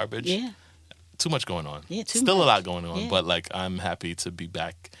in the garbage. Yeah. Too much going on. Yeah, Still much. A lot going on. Yeah. But like I'm happy to be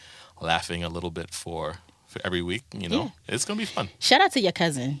back laughing a little bit for every week. You know? It's gonna be fun. Shout out to your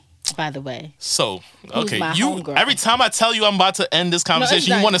cousin. By the way, so okay, homegirl. Every time I tell you I'm about to end this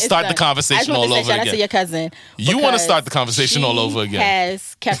conversation, you want to start the conversation all over again. Shout out to your cousin. You want to start the conversation all over again.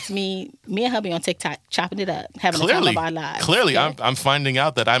 Has kept me and hubby on TikTok chopping it up, having a time of our lives. Clearly, yeah. I'm finding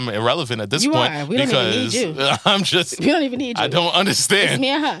out that I'm irrelevant at this point. We don't even need you. We don't even need you. I don't understand. It's me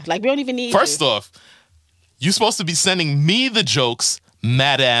and her. Like we don't even need. First off, you're supposed to be sending me the jokes,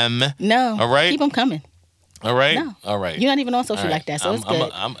 madam. No. All right. Keep them coming. All right. No. All right. You're not even on social All like that, so it's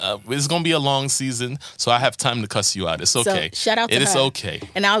good. It's gonna be a long season, so I have time to cuss you out. It's okay. So shout out to her. It is okay.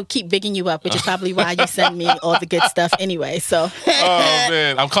 And I'll keep bigging you up, which is probably why you send me all the good stuff anyway. So. Oh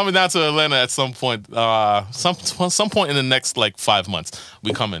man, I'm coming down to Atlanta at some point. Some point in the next like 5 months.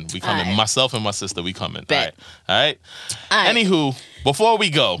 We coming. Right. Myself and my sister. We coming. Bet. All right. Anywho, before we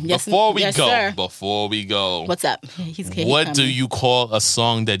go. Sir. Before we go. What's up? What do you call a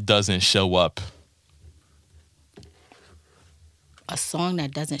song that doesn't show up? A song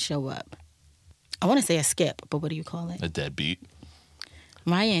that doesn't show up. I want to say a skip, but what do you call it? A deadbeat.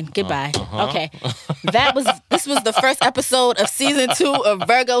 Ryan, goodbye. Okay. This was the first episode of season 2 of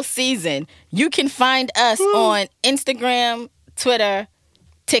Virgo Season. You can find us on Instagram, Twitter,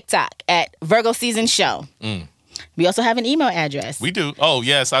 TikTok at Virgo Season Show. We also have an email address. We do. Oh,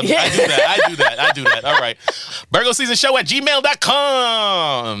 yes. I do that. All right.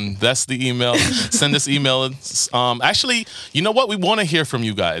 VirgoSeasonShow@gmail.com. That's the email. Send us emails. Actually, you know what? We want to hear from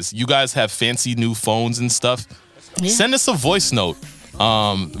you guys. You guys have fancy new phones and stuff. Yeah. Send us a voice note.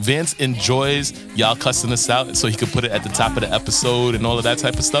 Vance enjoys y'all cussing us out, so he could put it at the top of the episode and all of that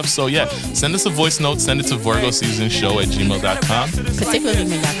type of stuff. So yeah, send us a voice note. Send it to VirgoSeasonShow@gmail.com. Particularly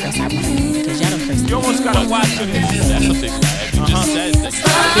when y'all curse out, because y'all don't curse. You almost gotta watch it. That's a big bag. You just said that.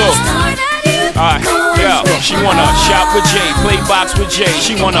 Look. She wanna shop with Jay, play box with Jay.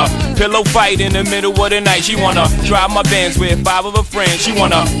 She wanna pillow fight in the middle of the night. She wanna drive my Benz with 5 of her friends. She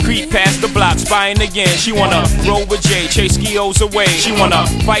wanna creep past the block, spying again. She wanna roll with Jay, chase skios away. She wanna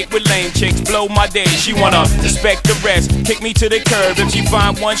fight with lame chicks, blow my day. She wanna respect the rest, kick me to the curb. If she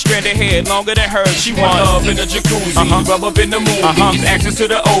find one strand of hair longer than hers, she want love in the jacuzzi, rub up in the movies, access to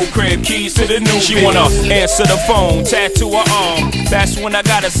the old crib, keys to the new. She wanna answer the phone, tattoo her arm. That's when I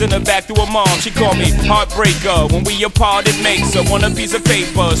gotta send her back to her mom. She called me heartbreaker. When we apart, it makes her want a piece of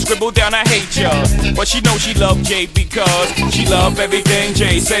paper. Scribble down, I hate ya. But she knows she love Jay because she love everything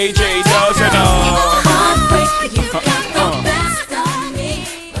Jay say Jay does. And heartbreaker, you got